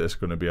guaranteed that it's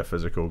going to be a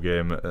physical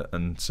game,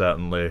 and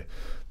certainly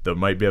there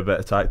might be a bit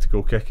of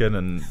tactical kicking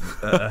and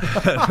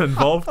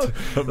involved.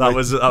 that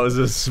was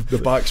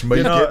the backs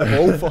might get the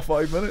ball for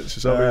 5 minutes.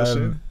 Is that what you're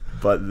saying?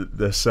 But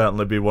there'll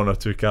certainly be 1 or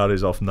 2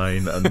 carries off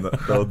 9, and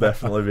there'll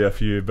definitely be a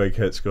few big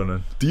hits going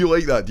in. Do you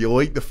like that? Do you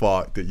like the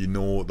fact that you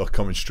know they're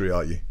coming straight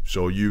at you?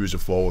 So you as a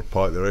forward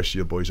pack, the rest of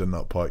your boys in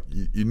that pack,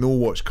 you know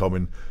what's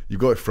coming. You've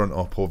got to front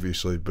up,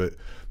 obviously, but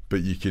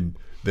you can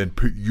then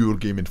put your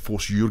game and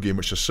force your game,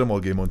 which is a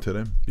similar game, onto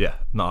them. Yeah,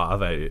 no, I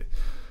think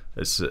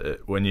it's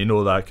when you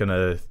know that kind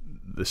of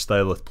the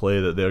style of play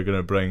that they're going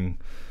to bring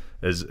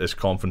is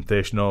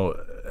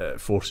confrontational.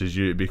 It forces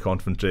you to be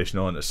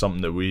confrontational, and it's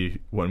something that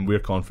when we're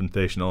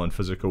confrontational and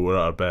physical, we're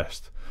at our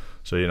best.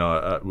 So you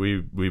know,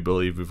 we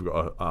believe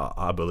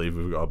I believe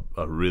we've got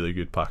a really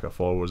good pack of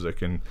forwards that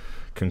can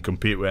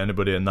compete with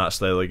anybody in that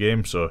style of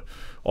game. So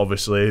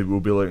obviously we'll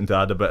be looking to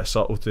add a bit of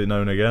subtlety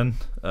now and again.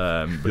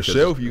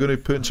 Yourself, you're going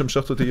to put in some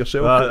subtlety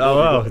yourself?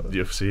 Well,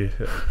 you'll see.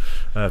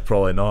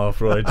 Probably not. I'll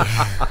probably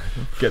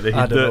just get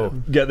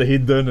the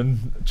heat down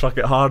and truck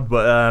it hard.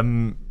 But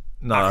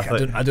no,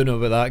 I don't know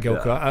about that,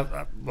 Gilchrist.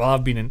 Yeah.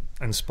 I've been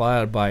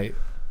inspired by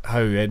how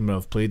Edinburgh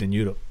have played in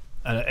Europe,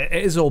 and it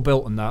is all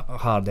built on that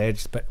hard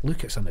edge. But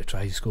look at some of the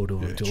tries he scored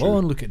over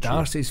Toulon. Look at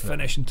Darcy's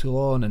finish in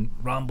Toulon, and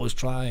Rambo's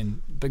try,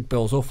 and Big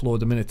Bill's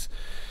offload. I mean,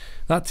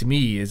 that to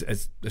me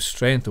is the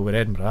strength of where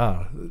Edinburgh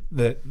are.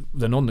 The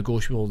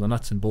non-negotiable, the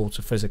nuts and bolts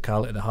of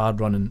physicality, the hard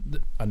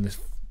run, and the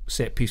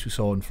set piece we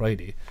saw on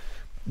Friday.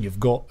 You've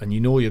got, and you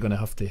know you're going to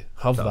have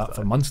that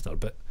for Munster,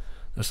 but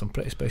there's some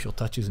pretty special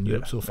touches in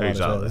Europe so far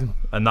as well, isn't it?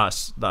 And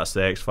that's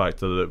the X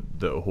factor that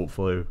will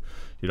hopefully,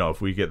 you know,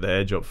 if we get the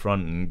edge up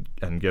front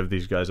and give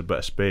these guys a bit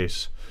of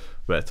space,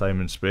 a bit of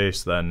time and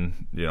space,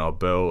 then you know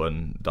Bill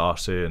and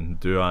Darcy and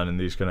Duan and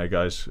these kind of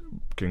guys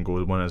can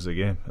go win us the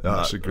game.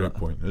 That's a great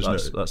point, isn't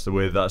it? That's the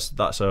way.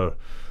 That's our.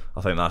 I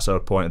think that's our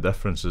point of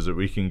difference, is that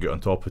we can get on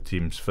top of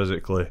teams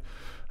physically.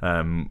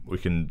 We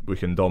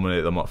can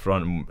dominate them up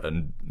front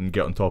and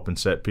get on top in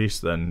set piece.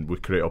 Then we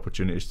create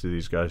opportunities to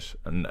these guys.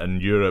 And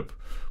in Europe,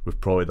 we've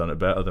probably done it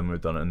better than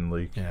we've done it in the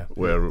league,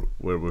 where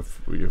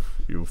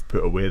you've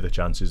put away the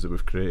chances that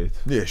we've created.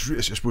 Yeah, I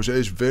suppose it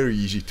is very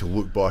easy to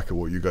look back at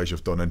what you guys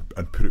have done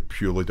and put it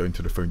purely down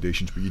to the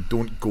foundations, but you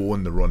don't go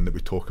on the run that we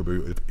talk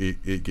about of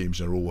eight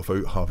games in a row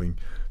without having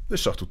the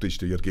subtleties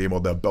to your game or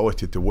the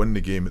ability to win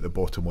the game at the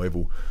bottom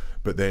level,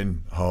 but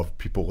then have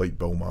people like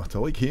Bill Mata,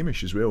 like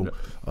Hamish as well,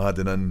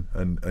 adding in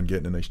and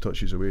getting the nice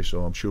touches away.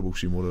 So I'm sure we'll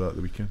see more of that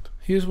the weekend.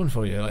 Here's one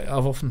for you. Like,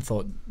 I've often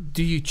thought,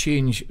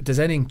 does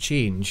anything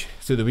change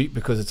through the week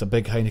because it's a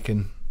big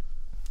Heineken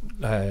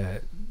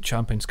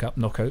Champions Cup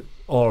knockout,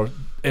 or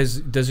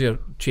does your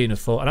chain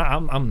of thought?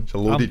 And it's a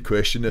loaded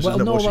question, isn't it?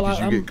 Because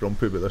you get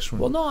grumpy about this one.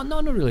 Well,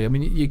 no, not really. I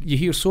mean, you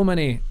hear so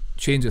many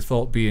chains of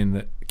thought being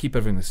that keep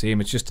everything the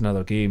same. It's just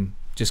another game.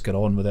 Just get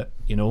on with it,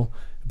 you know.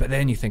 But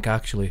then you think,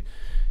 actually,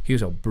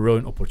 here's a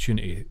brilliant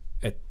opportunity.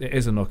 It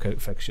is a knockout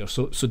fixture.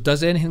 So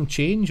does anything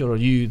change, or are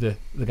you the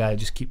guy who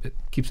just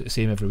keeps it the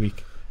same every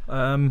week?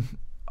 I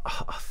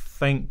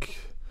think,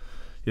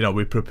 you know,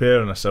 we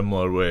prepare in a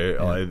similar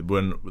way.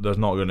 When there's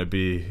not going to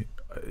be,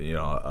 you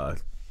know, a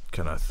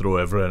kind of throw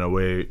everything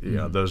away. You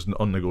know, there's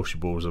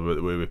non-negotiables about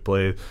the way we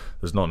play.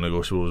 There's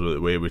non-negotiables about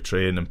the way we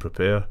train and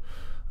prepare.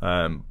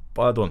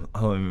 But I don't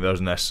think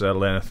there's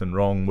necessarily anything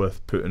wrong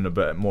with putting a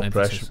bit more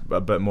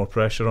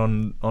pressure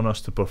on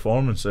us to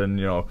perform and saying,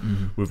 you know,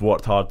 we've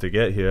worked hard to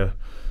get here.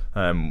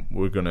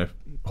 We're going to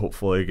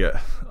hopefully get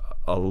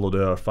a load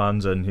of our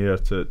fans in here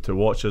to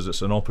watch us.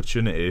 It's an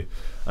opportunity,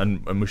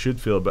 and we should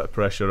feel a bit of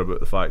pressure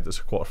about the fact it's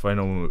a quarter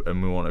final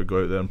and we want to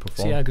go out there and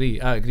perform. See,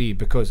 I agree,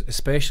 because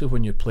especially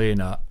when you're playing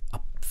a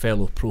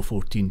fellow Pro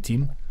 14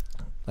 team,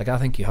 like, I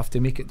think you have to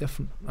make it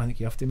different. I think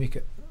you have to make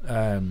it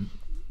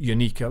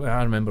unique.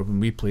 I remember when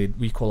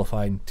we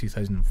qualified in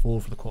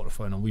 2004 for the quarter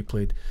final. We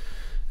played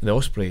the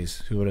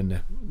Ospreys, who were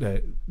in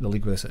the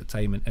league with us at the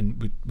time,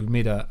 and we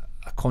made a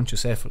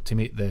conscious effort to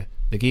make the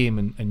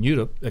game in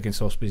Europe against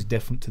Ospreys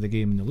different to the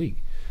game in the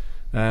league.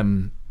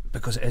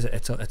 because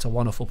it's a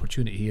one-off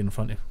opportunity here in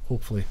front of,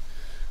 hopefully,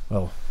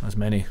 well, as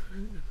many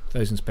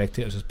thousand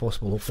spectators as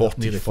possible.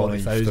 40,000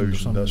 or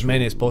something, as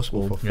many as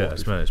possible. Yeah,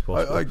 as many as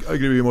possible. I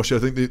agree with you, Moshi. I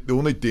think the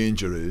only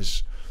danger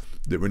is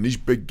that when these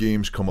big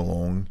games come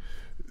along,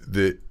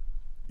 that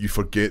you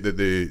forget that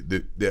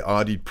the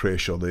added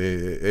pressure,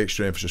 the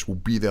extra emphasis will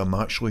be there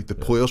naturally. The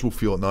players will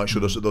feel it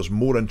naturally. There's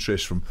more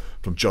interest from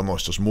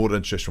journalists, there's more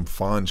interest from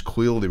fans,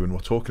 clearly, when we're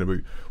talking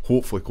about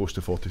hopefully close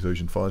to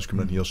 40,000 fans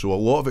coming in here. So a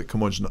lot of it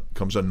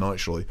comes in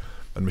naturally.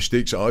 And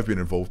mistakes that I've been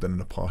involved in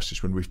the past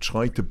is when we've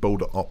tried to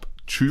build it up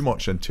too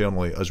much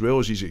internally, as well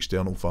as these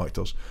external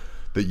factors,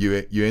 that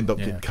you end up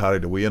getting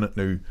carried away in it.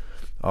 Now,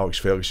 Alex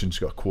Ferguson's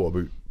got a quote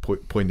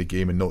about playing the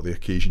game and not the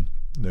occasion.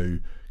 Now,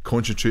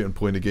 concentrate on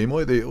playing the game,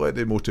 let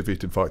the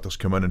motivating factors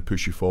come in and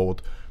push you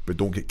forward, but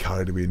don't get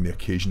carried away in the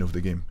occasion of the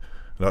game.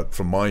 And that,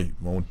 from my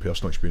own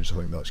personal experience, I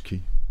think that's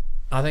key.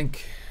 I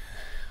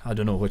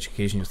don't know which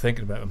occasion you're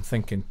thinking about. I'm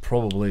thinking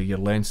probably your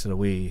Leinster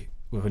away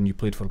when you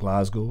played for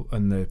Glasgow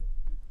in the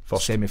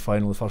first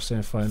semi-final. The first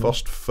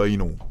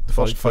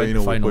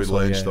final we played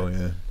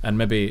Leinster, and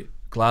maybe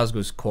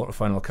Glasgow's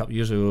quarter-final a couple of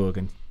years ago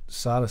against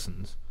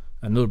Saracens,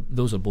 and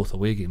those are both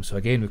away games. So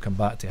again, we come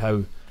back to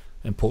how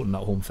important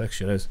that home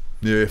fixture is.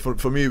 Yeah,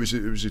 for me it was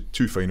the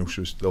two finals.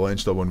 It was the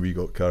Leinster one we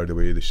got carried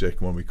away, the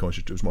second one we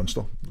concentrated, it was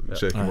Munster. The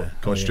second one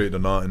concentrated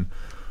on that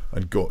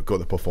and got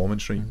the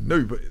performance right.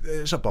 Now, but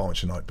it's a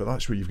balancing act, but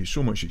that's where you've got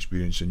so much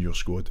experience in your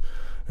squad,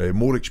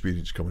 more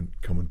experience coming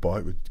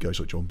back with guys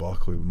like John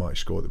Barclay, with Matt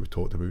Scott that we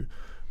talked about.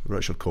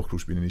 Richard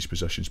Cockerell's been in these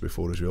positions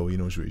before as well. He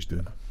knows what he's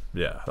doing.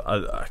 Yeah,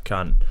 I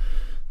can't.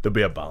 There'll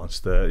be a balance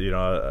there.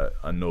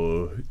 I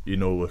know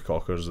with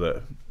Cockers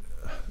that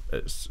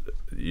it's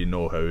how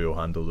he'll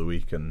handle the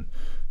week, and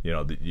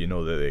that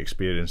the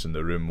experience in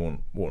the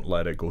room won't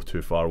let it go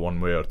too far one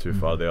way or too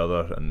far the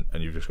other, and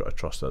you've just got to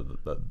trust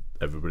that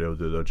everybody will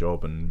do their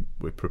job, and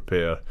we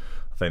prepare.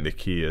 I think the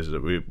key is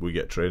that we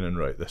get training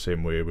right the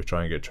same way we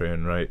try and get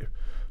training right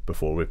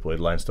before we played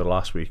Leinster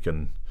last week,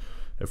 and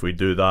if we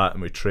do that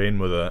and we train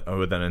with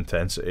an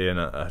intensity and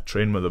a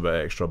train with a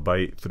bit extra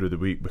bite through the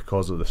week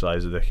because of the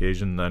size of the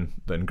occasion,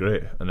 then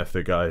great. And if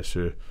the guys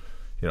who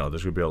there's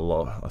going to be a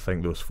lot. I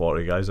think those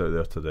 40 guys out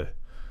there today.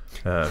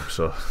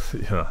 So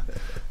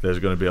there's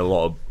going to be a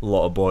lot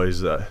of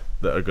boys that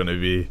are going to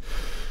be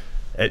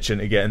itching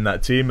to get in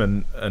that team,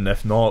 and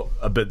if not,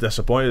 a bit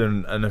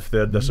disappointed. And if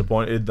they're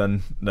disappointed,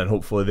 then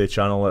hopefully they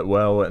channel it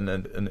well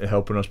and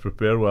helping us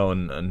prepare well,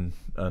 and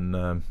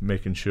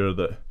making sure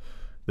that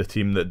the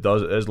team that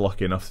is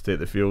lucky enough to take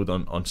the field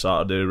on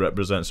Saturday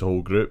represents the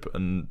whole group,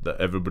 and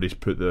that everybody's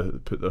put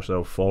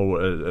themselves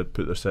forward,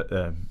 put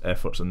their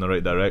efforts in the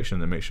right direction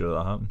to make sure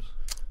that happens.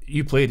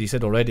 You played, you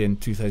said already, in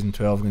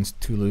 2012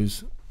 against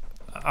Toulouse.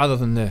 Other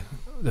than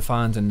the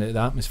fans and the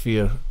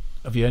atmosphere,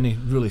 have you any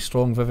really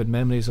strong, vivid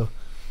memories of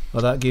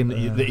that game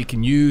that you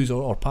can use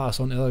or pass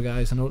on to other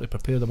guys in order to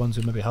prepare the ones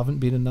who maybe haven't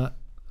been in that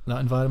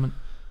environment?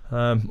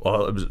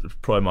 Well, it was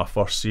probably my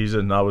first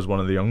season. I was one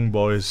of the young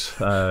boys.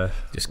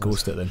 Just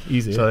coast it then,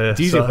 easy. So, it's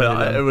easy.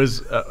 It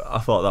was. I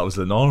thought that was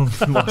the norm.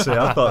 I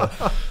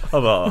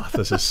thought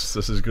this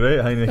is great.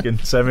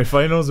 Heineken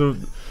semi-finals. We'll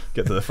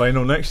get to the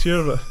final next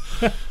year.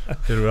 But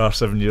here we are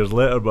 7 years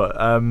later. But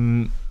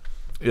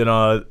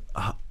I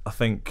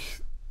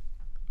think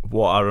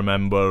what I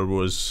remember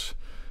was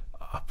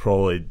I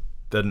probably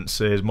didn't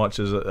say as much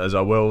as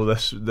I will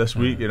this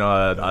week.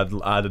 I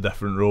had a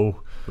different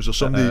role. Was there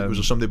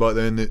somebody back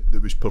then that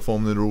was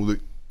performing the role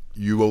that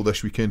you will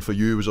this weekend for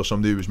you? Was there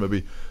somebody who was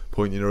maybe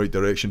pointing in the right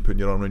direction, putting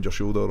your arm around your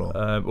shoulder?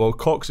 Or? Well,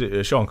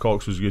 Sean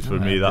Cox was good for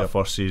me that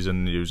first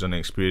season. He was an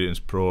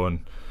experienced pro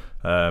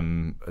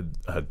and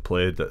had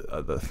played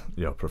at the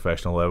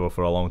professional level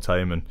for a long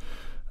time, and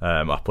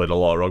I played a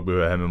lot of rugby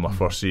with him in my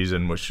first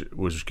season, which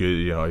was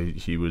good.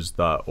 He was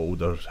that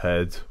older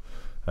head,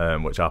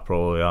 which I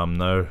probably am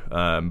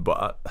now.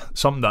 But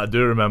something that I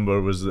do remember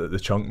was that the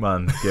chunk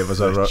man gave us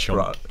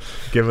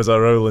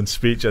a rolling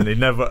speech, and he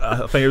never.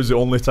 I think it was the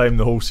only time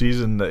the whole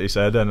season that he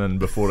said in and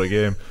before a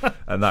game,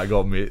 and that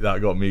got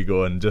me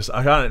going. Just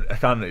I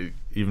can't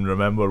even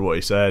remember what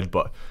he said,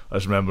 but I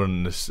just remember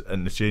in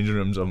the changing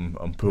rooms,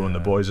 I'm pulling the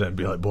boys in and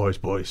be like, boys.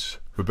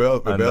 We better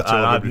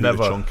tell everybody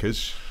who the chunk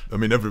is. I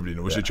mean, everybody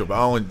knows the chunk.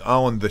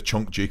 Alan the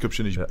Chunk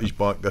Jacobson, he's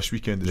back this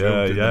weekend as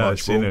well. Yeah, I've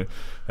seen it.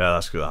 Yeah,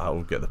 that's good.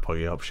 That'll get the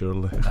puggy up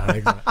surely.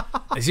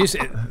 It's just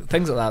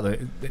things like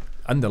that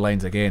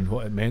underlines again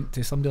what it meant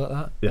to somebody like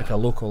that, like a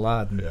local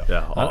lad.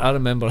 I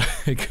remember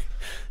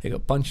he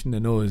got punched in the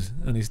nose,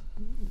 and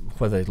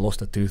whether he'd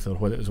lost a tooth or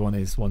whether it was one of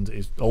his ones that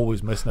he's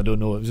always missing, I don't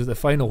know. It was at the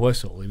final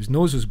whistle. His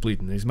nose was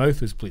bleeding, his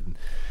mouth was bleeding,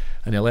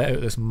 and he let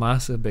out this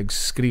massive big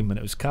scream, and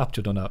it was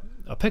captured on a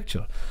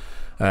picture.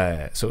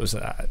 So it was.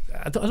 I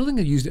don't think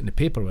I used it in the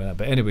paper with that,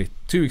 but anyway,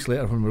 2 weeks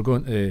later when we were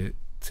going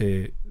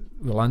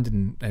we landed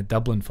in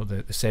Dublin for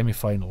the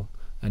semi-final,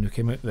 and we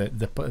came out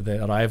the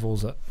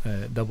arrivals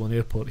at Dublin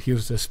Airport.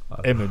 Here's this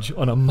image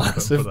on a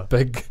massive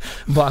big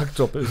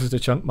backdrop. It was just a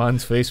chunk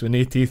man's face with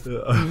no teeth,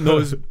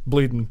 nose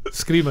bleeding,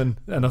 screaming,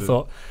 and I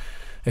thought,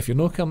 if you're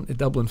not coming to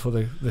Dublin for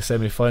the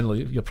semi-final,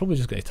 you're probably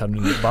just going to turn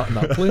around and get back in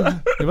that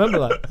plane. You remember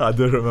that? I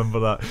do remember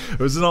that. It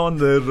was not on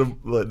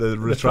the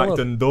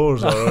retracting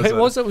doors, or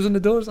was it was on the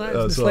doors.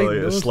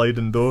 The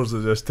sliding doors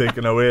are just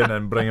taken away and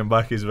then bringing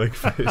back his big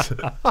face.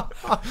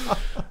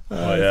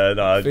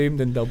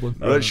 Famed in Dublin.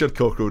 Richard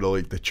Cockrell would have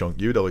liked the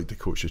chunk. You would have liked to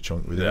coach the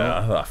chunk, would you?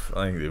 I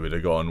think they would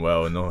have gone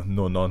well.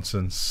 No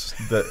nonsense.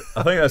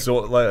 I think that's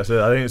like I said.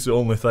 I think it's the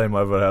only time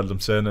I ever heard him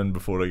saying in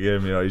before a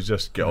game. He's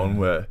just get on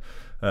with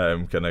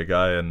it, kind of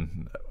guy,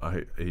 and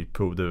he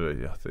pulled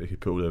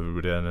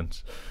everybody in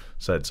and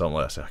said something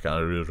like that. I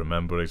can't really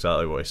remember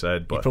exactly what he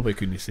said, but you probably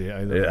couldn't say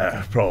it either.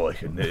 Yeah, probably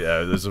couldn't.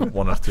 Yeah, there's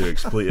one or two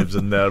expletives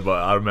in there,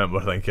 but I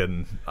remember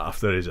thinking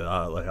after he said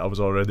that, I was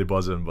already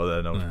buzzing, but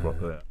then I was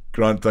probably.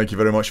 Grant, thank you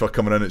very much for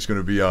coming in. It's going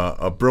to be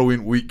a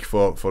brilliant week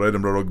for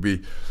Edinburgh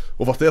Rugby.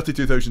 Over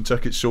 32,000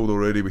 tickets sold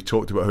already. We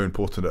talked about how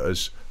important it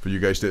is for you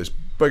guys to get as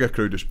big a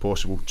crowd as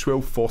possible.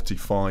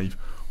 12:45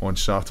 on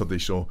Saturday,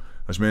 so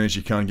as many as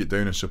you can get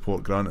down and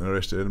support Grant and the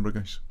rest of Edinburgh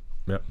guys.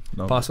 Yep.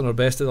 Passing our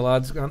best to the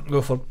lads.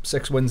 Go for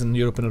 6 wins in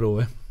Europe in a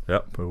row.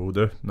 Yep, we will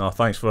do.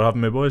 Thanks for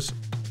having me, boys.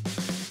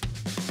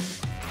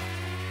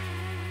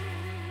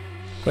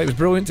 Right, it was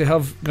brilliant to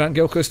have Grant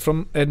Gilchrist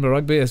from Edinburgh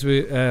Rugby as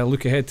we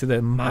look ahead to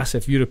the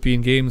massive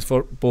European games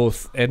for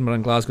both Edinburgh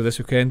and Glasgow this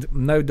weekend.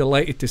 I'm now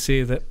delighted to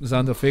say that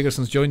Zander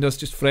Fagerson's joined us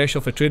just fresh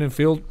off a training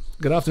field.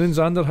 Good afternoon,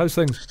 Zander. How's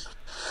things?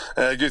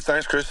 Good,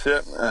 thanks, Chris.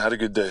 Yeah, I had a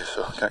good day,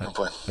 so can't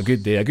complain. A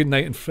good day, a good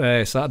night on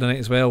Saturday night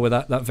as well with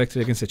that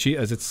victory against the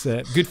Cheetahs. It's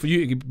good for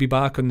you to be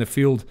back on the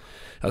field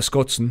at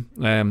Scotstoun.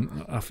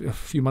 A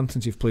few months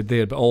since you've played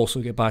there, but also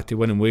get back to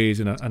winning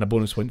ways and a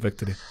bonus point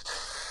victory.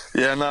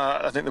 Yeah,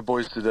 I think the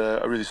boys did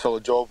a really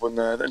solid job when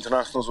the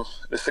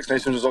internationals, the Six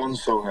Nations was on,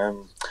 so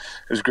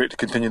it was great to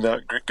continue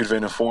that good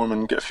vein of form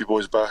and get a few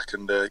boys back,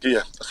 and a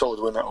solid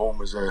win at home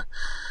was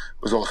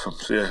awesome.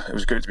 So yeah, it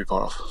was great to be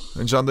part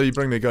of. And Zander, you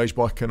bring the guys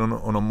back in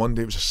on a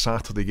Monday. It was a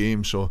Saturday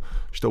game, so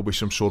still be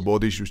some sore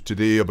bodies. It was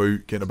today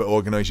about getting a bit of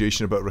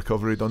organisation, a bit of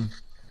recovery done.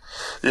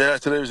 Yeah,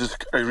 today was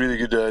just a really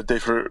good day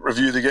for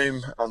review of the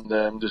game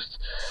and just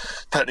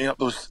tightening up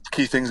those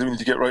key things that we need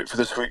to get right for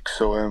this week.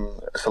 So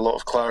it's a lot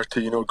of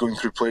clarity, going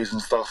through plays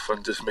and stuff,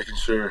 and just making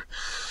sure,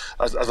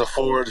 as a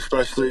forward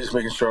especially, just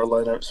making sure our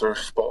lineouts are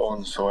spot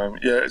on. So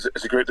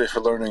it's a great day for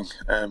learning,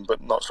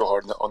 but not so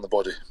hard on the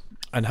body.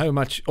 And how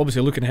much,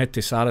 obviously looking ahead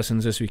to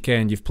Saracens this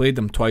weekend, you've played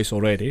them twice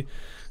already.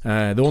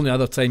 The only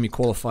other time you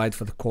qualified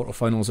for the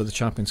quarterfinals of the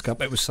Champions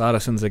Cup, it was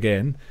Saracens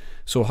again.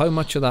 So how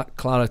much of that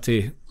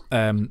clarity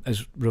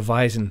is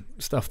revising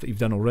stuff that you've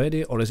done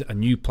already, or is it a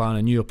new plan,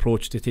 a new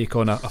approach to take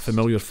on a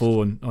familiar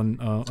foe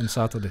on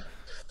Saturday?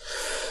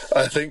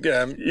 I think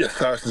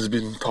Saracens has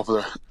been top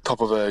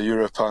of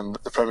Europe and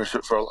the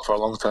Premiership for a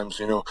long time.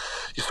 So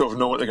you sort of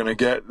know what they're going to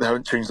get. They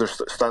haven't changed their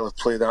style of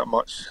play that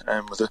much.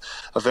 With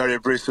a very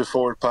abrasive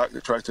forward pack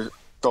that tries to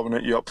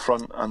dominate you up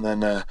front, and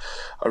then a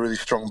really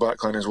strong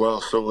backline as well.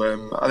 So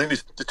I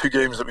think the two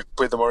games that we've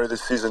played them already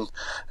this season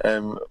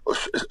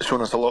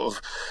shown us a lot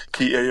of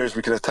key areas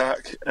we can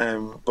attack.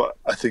 But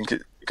I think you're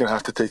going to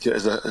have to take it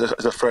as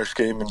a fresh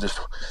game and just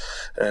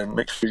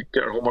make sure you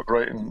get our homework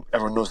right and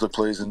everyone knows their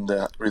plays and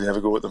really have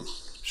a go at them.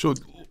 So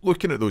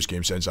looking at those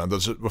games then,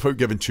 Zander, without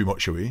giving too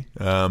much away,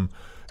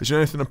 is there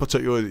anything in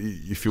particular that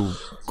you feel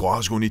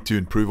Glasgow need to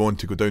improve on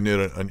to go down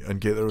there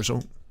and get the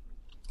result?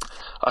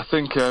 I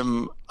think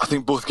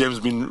both games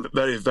have been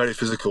very, very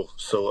physical.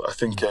 So I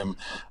think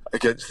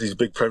against these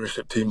big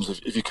Premiership teams,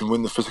 if you can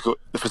win the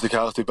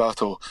physicality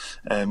battle,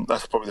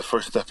 that's probably the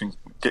first step in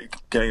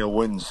getting a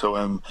win. So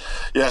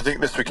I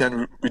think this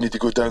weekend we need to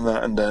go down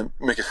that and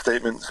make a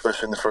statement,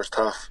 especially in the first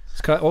half.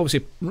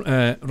 Obviously,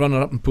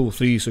 runner up in Pool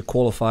 3, so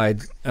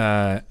qualified.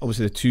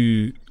 Obviously, the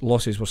two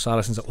losses were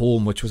Saracens at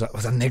home, which was a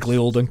niggly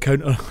old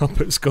encounter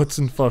up at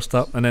Scotstoun first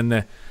up, and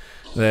then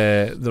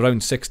the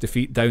round 6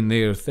 defeat down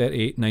there,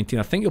 38-19.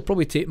 I think you'll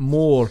probably take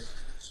more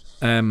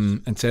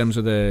in terms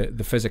of the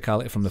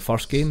physicality from the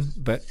first game,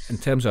 but in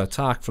terms of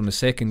attack from the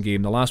second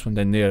game, the last one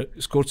down there,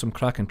 scored some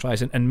cracking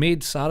tries and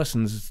made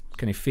Saracens'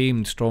 kind of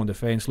famed strong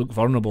defence look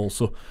vulnerable.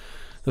 So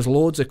there's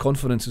loads of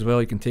confidence as well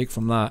you can take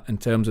from that in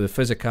terms of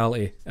the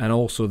physicality and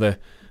also the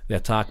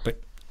attack,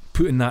 but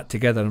putting that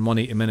together in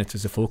 180 minutes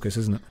is the focus,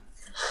 isn't it?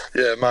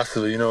 Yeah,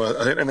 massively.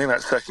 I think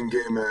that second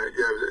game,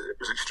 it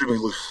was extremely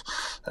loose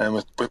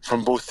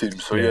from both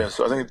teams. So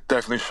so I think it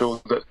definitely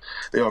showed that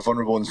they are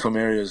vulnerable in some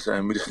areas,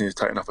 and we just need to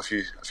tighten up a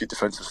few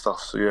defensive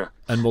stuff. So yeah.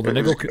 And will the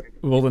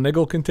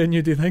niggle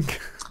continue? Do you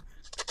think?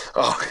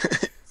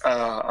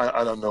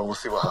 I don't know. We'll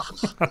see what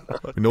happens.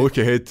 We look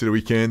ahead to the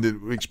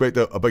weekend. We expect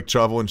a big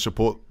travel and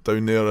support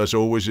down there as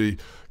always.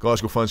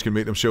 Glasgow fans can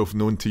make themselves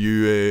known to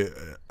you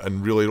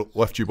and really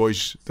lift you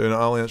boys down at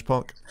Allianz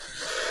Park.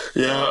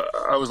 Yeah,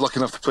 I was lucky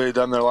enough to play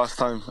down there last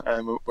time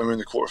when we were in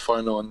the quarter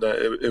final, and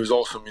it was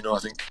awesome. I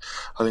think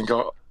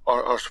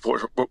our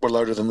supporters were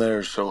louder than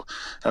theirs. So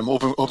I'm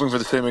hoping for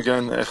the same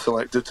again if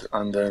selected,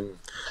 and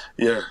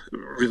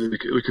really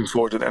looking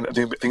forward to it. And I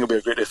think it'll be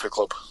a great day for the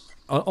club.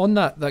 On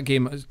that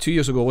game 2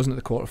 years ago, wasn't it,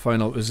 the quarter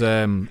final? It was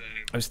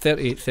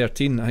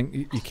 38-13. I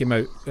think you came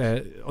out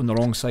on the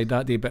wrong side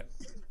that day, but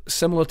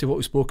similar to what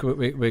we spoke about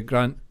with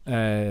Grant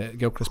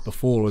Gilchrist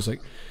before, was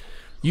like,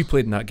 you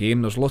played in that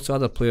game. There's lots of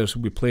other players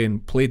who'll be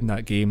played in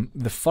that game.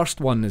 The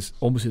first one is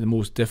obviously the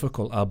most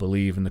difficult, I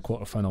believe, in the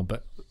quarter final.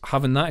 But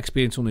having that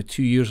experience only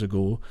 2 years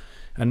ago,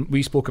 and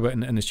we spoke about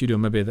in the studio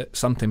maybe that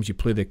sometimes you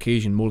play the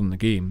occasion more than the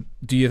game.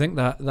 Do you think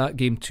that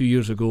game 2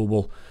 years ago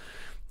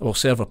will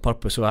serve a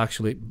purpose of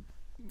actually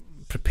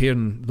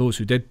preparing those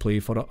who did play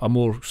for a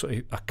more sort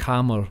of a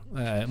calmer,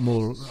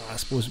 more, I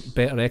suppose,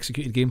 better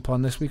executed game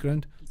plan this week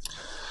round?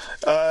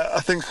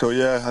 I think so.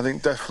 Yeah, I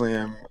think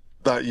definitely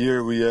that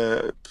year we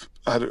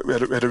had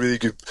a really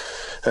good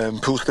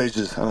pool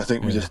stages, and I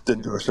think we just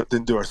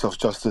didn't do ourselves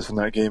justice in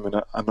that game. And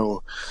I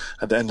know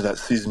at the end of that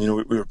season,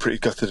 we were pretty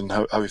gutted in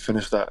how we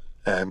finished that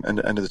in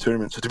the end of the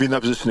tournament. So to be in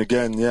that position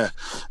again,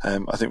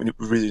 I think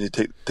we really need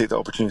to take that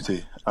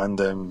opportunity. And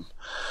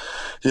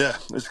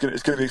it's going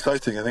to be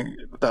exciting. I think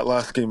that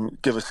last game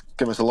gave us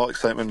a lot of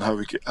excitement on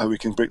how we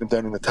can break them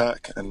down in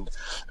attack, and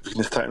if we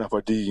can just tighten up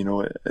our D,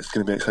 it's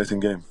going to be an exciting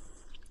game.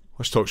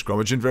 Let's talk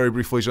scrummaging very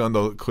briefly,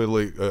 Zander.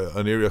 Clearly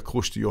an area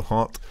close to your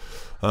heart.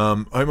 How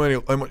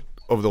much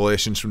of the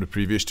lessons from the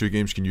previous two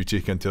games can you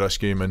take into this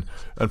game, and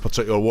in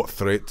particular, what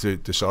threat do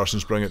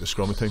Saracens bring at the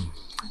scrum time?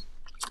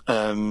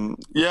 So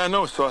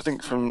I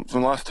think from the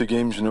last two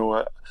games,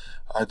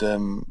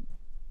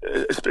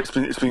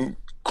 it's been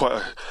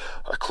quite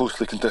a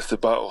closely contested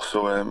battle.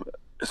 So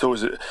it's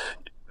always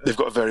they've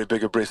got a very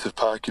big abrasive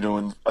pack,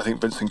 and I think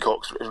Vincent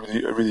Cox a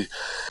really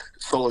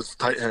solid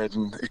tight head,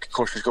 and of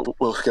course he's got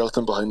Will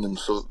Skelton behind him,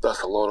 so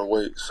that's a lot of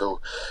weight.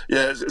 So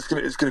it's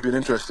going to be an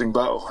interesting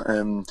battle.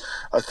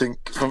 I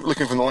think from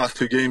the last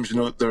two games,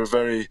 they're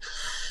very.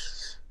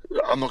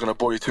 I'm not going to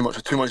bore you too much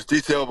with too much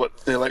detail, but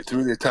they like to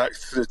really attack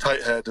the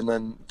tight head and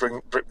then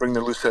bring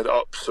the loose head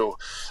up. So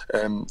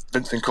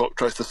Vincent Cox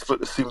tries to split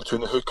the seam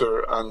between the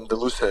hooker and the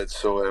loose head.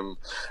 So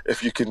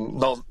if you can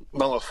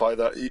nullify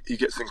that, he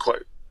gets in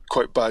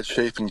quite bad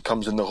shape and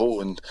comes in the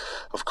hole, and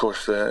of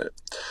course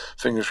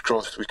fingers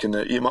crossed we can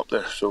eat him up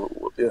there. So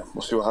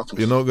we'll see what happens.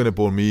 You're not going to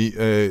bore me,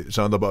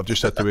 Zander, but I've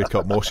just had to wake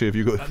up Mossy. Have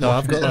you got? No,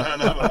 I've got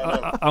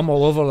that. I'm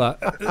all over that.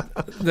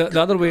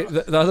 The other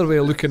way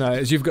of looking at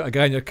it is you've got a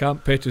guy in your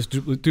camp, Petrus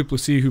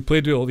Duplessis, who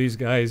played with all these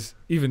guys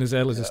even as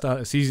early as the start of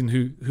the season,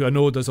 who I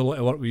know does a lot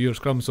of work with your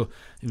scrum, so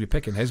you'll be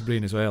picking his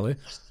brain as well, eh?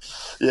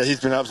 Yeah,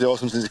 he's been absolutely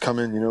awesome since he's come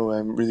in,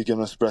 really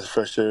giving us a breath of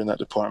fresh air in that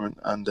department,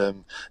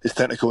 and his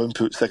technical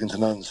input second to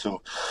none.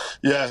 So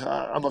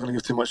I'm not going to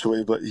give too much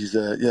away, but he's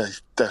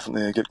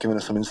definitely giving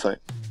us some insight.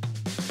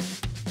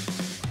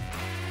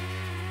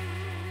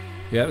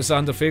 Yeah, it was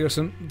Zander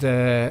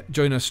Fagerson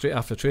join us straight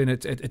after training.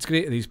 It's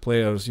great of these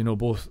players,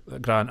 both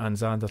Grant and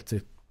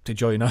Zander to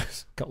join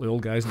us, a couple of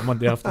old guys on a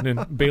Monday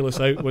afternoon, bail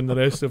us out when the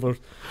rest of our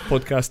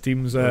podcast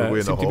teams seem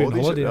to be on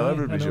holiday.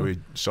 Everybody's away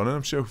sunning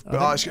himself.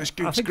 But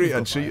it's great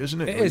insight,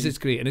 isn't it? It is, it's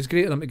great, and it's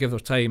great of them to give their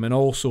time, and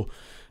also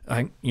I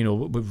think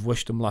we've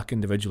wished them luck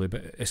individually,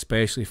 but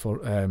especially for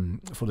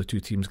the two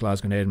teams,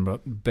 Glasgow and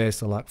Edinburgh.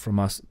 Best of luck from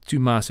us. Two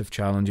massive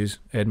challenges: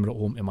 Edinburgh at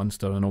home to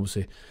Munster, and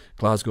obviously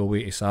Glasgow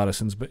away to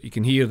Saracens. But you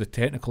can hear the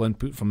technical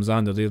input from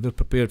Zander there. They're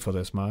prepared for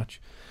this match,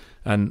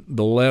 and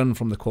they'll learn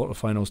from the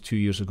quarterfinals 2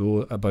 years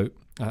ago about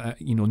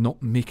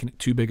not making it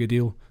too big a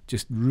deal,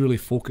 just really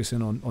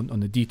focusing on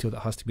the detail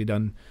that has to be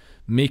done,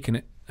 making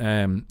it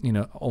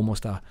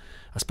almost a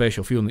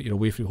special feeling that you're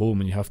away from home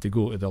and you have to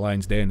go to the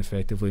Lion's Den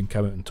effectively and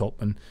come out on top.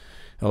 And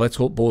let's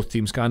hope both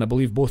teams can. I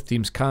believe both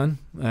teams can.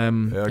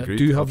 Agreed,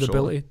 do have absolutely. the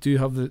ability, do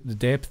have the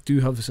depth,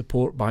 do have the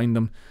support behind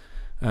them.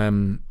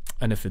 And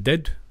if they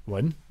did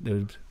win, they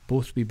would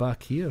both be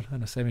back here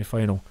in a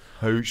semi-final.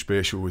 How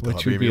special would that be?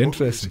 Which would be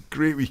interesting. It's a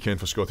great weekend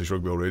for Scottish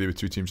rugby already, with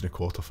two teams in the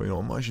quarter-final.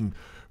 Imagine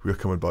we're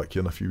coming back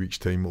here in a few weeks'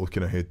 time,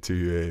 looking ahead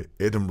to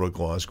Edinburgh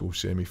Glasgow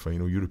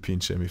semi-final, European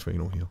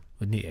semi-final here.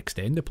 We'd need to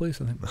extend the place,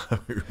 I think.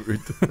 We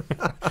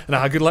would.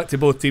 Nah, good luck to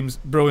both teams.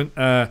 Brilliant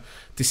to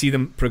see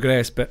them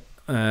progress, but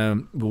we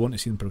want to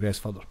see them progress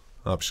further.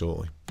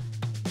 Absolutely.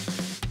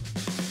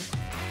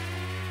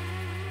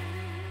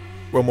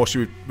 Well,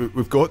 Mossy,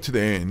 we've got to the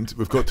end.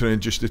 We've got to the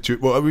end. Just the two.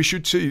 Well, we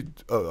should say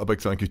a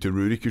big thank you to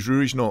Rory, because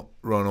Rory's not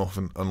run off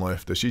and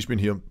left us. He's been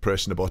here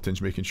pressing the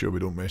buttons, making sure we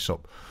don't mess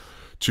up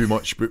too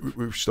much, but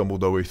we've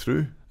stumbled our way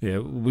through. Yeah,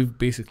 we've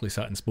basically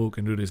sat and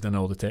spoken. Rory's done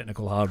all the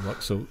technical hard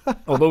work, so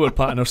although we're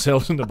patting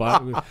ourselves on the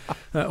back,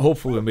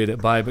 hopefully we made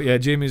it by. But yeah,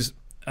 Jamie's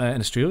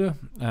in Australia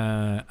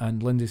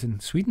and Lindy's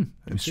in Sweden.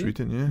 In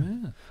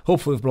Sweden, yeah.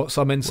 Hopefully we've brought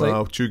some insight.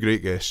 Well, two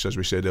great guests, as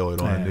we said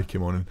earlier on, and they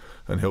came on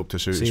and helped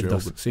us out as well.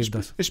 Saved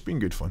us. It's been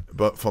good fun.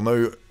 But for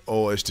now,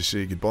 all is to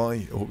say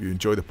goodbye. I hope you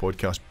enjoy the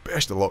podcast.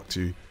 Best of luck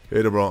to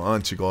Edinburgh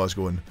and to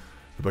Glasgow in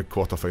the big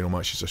quarter-final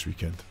matches this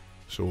weekend.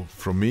 So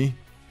from me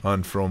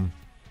and from...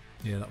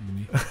 Yeah, that'll be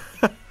me.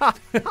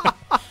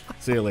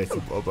 See you later.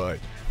 Bye-bye.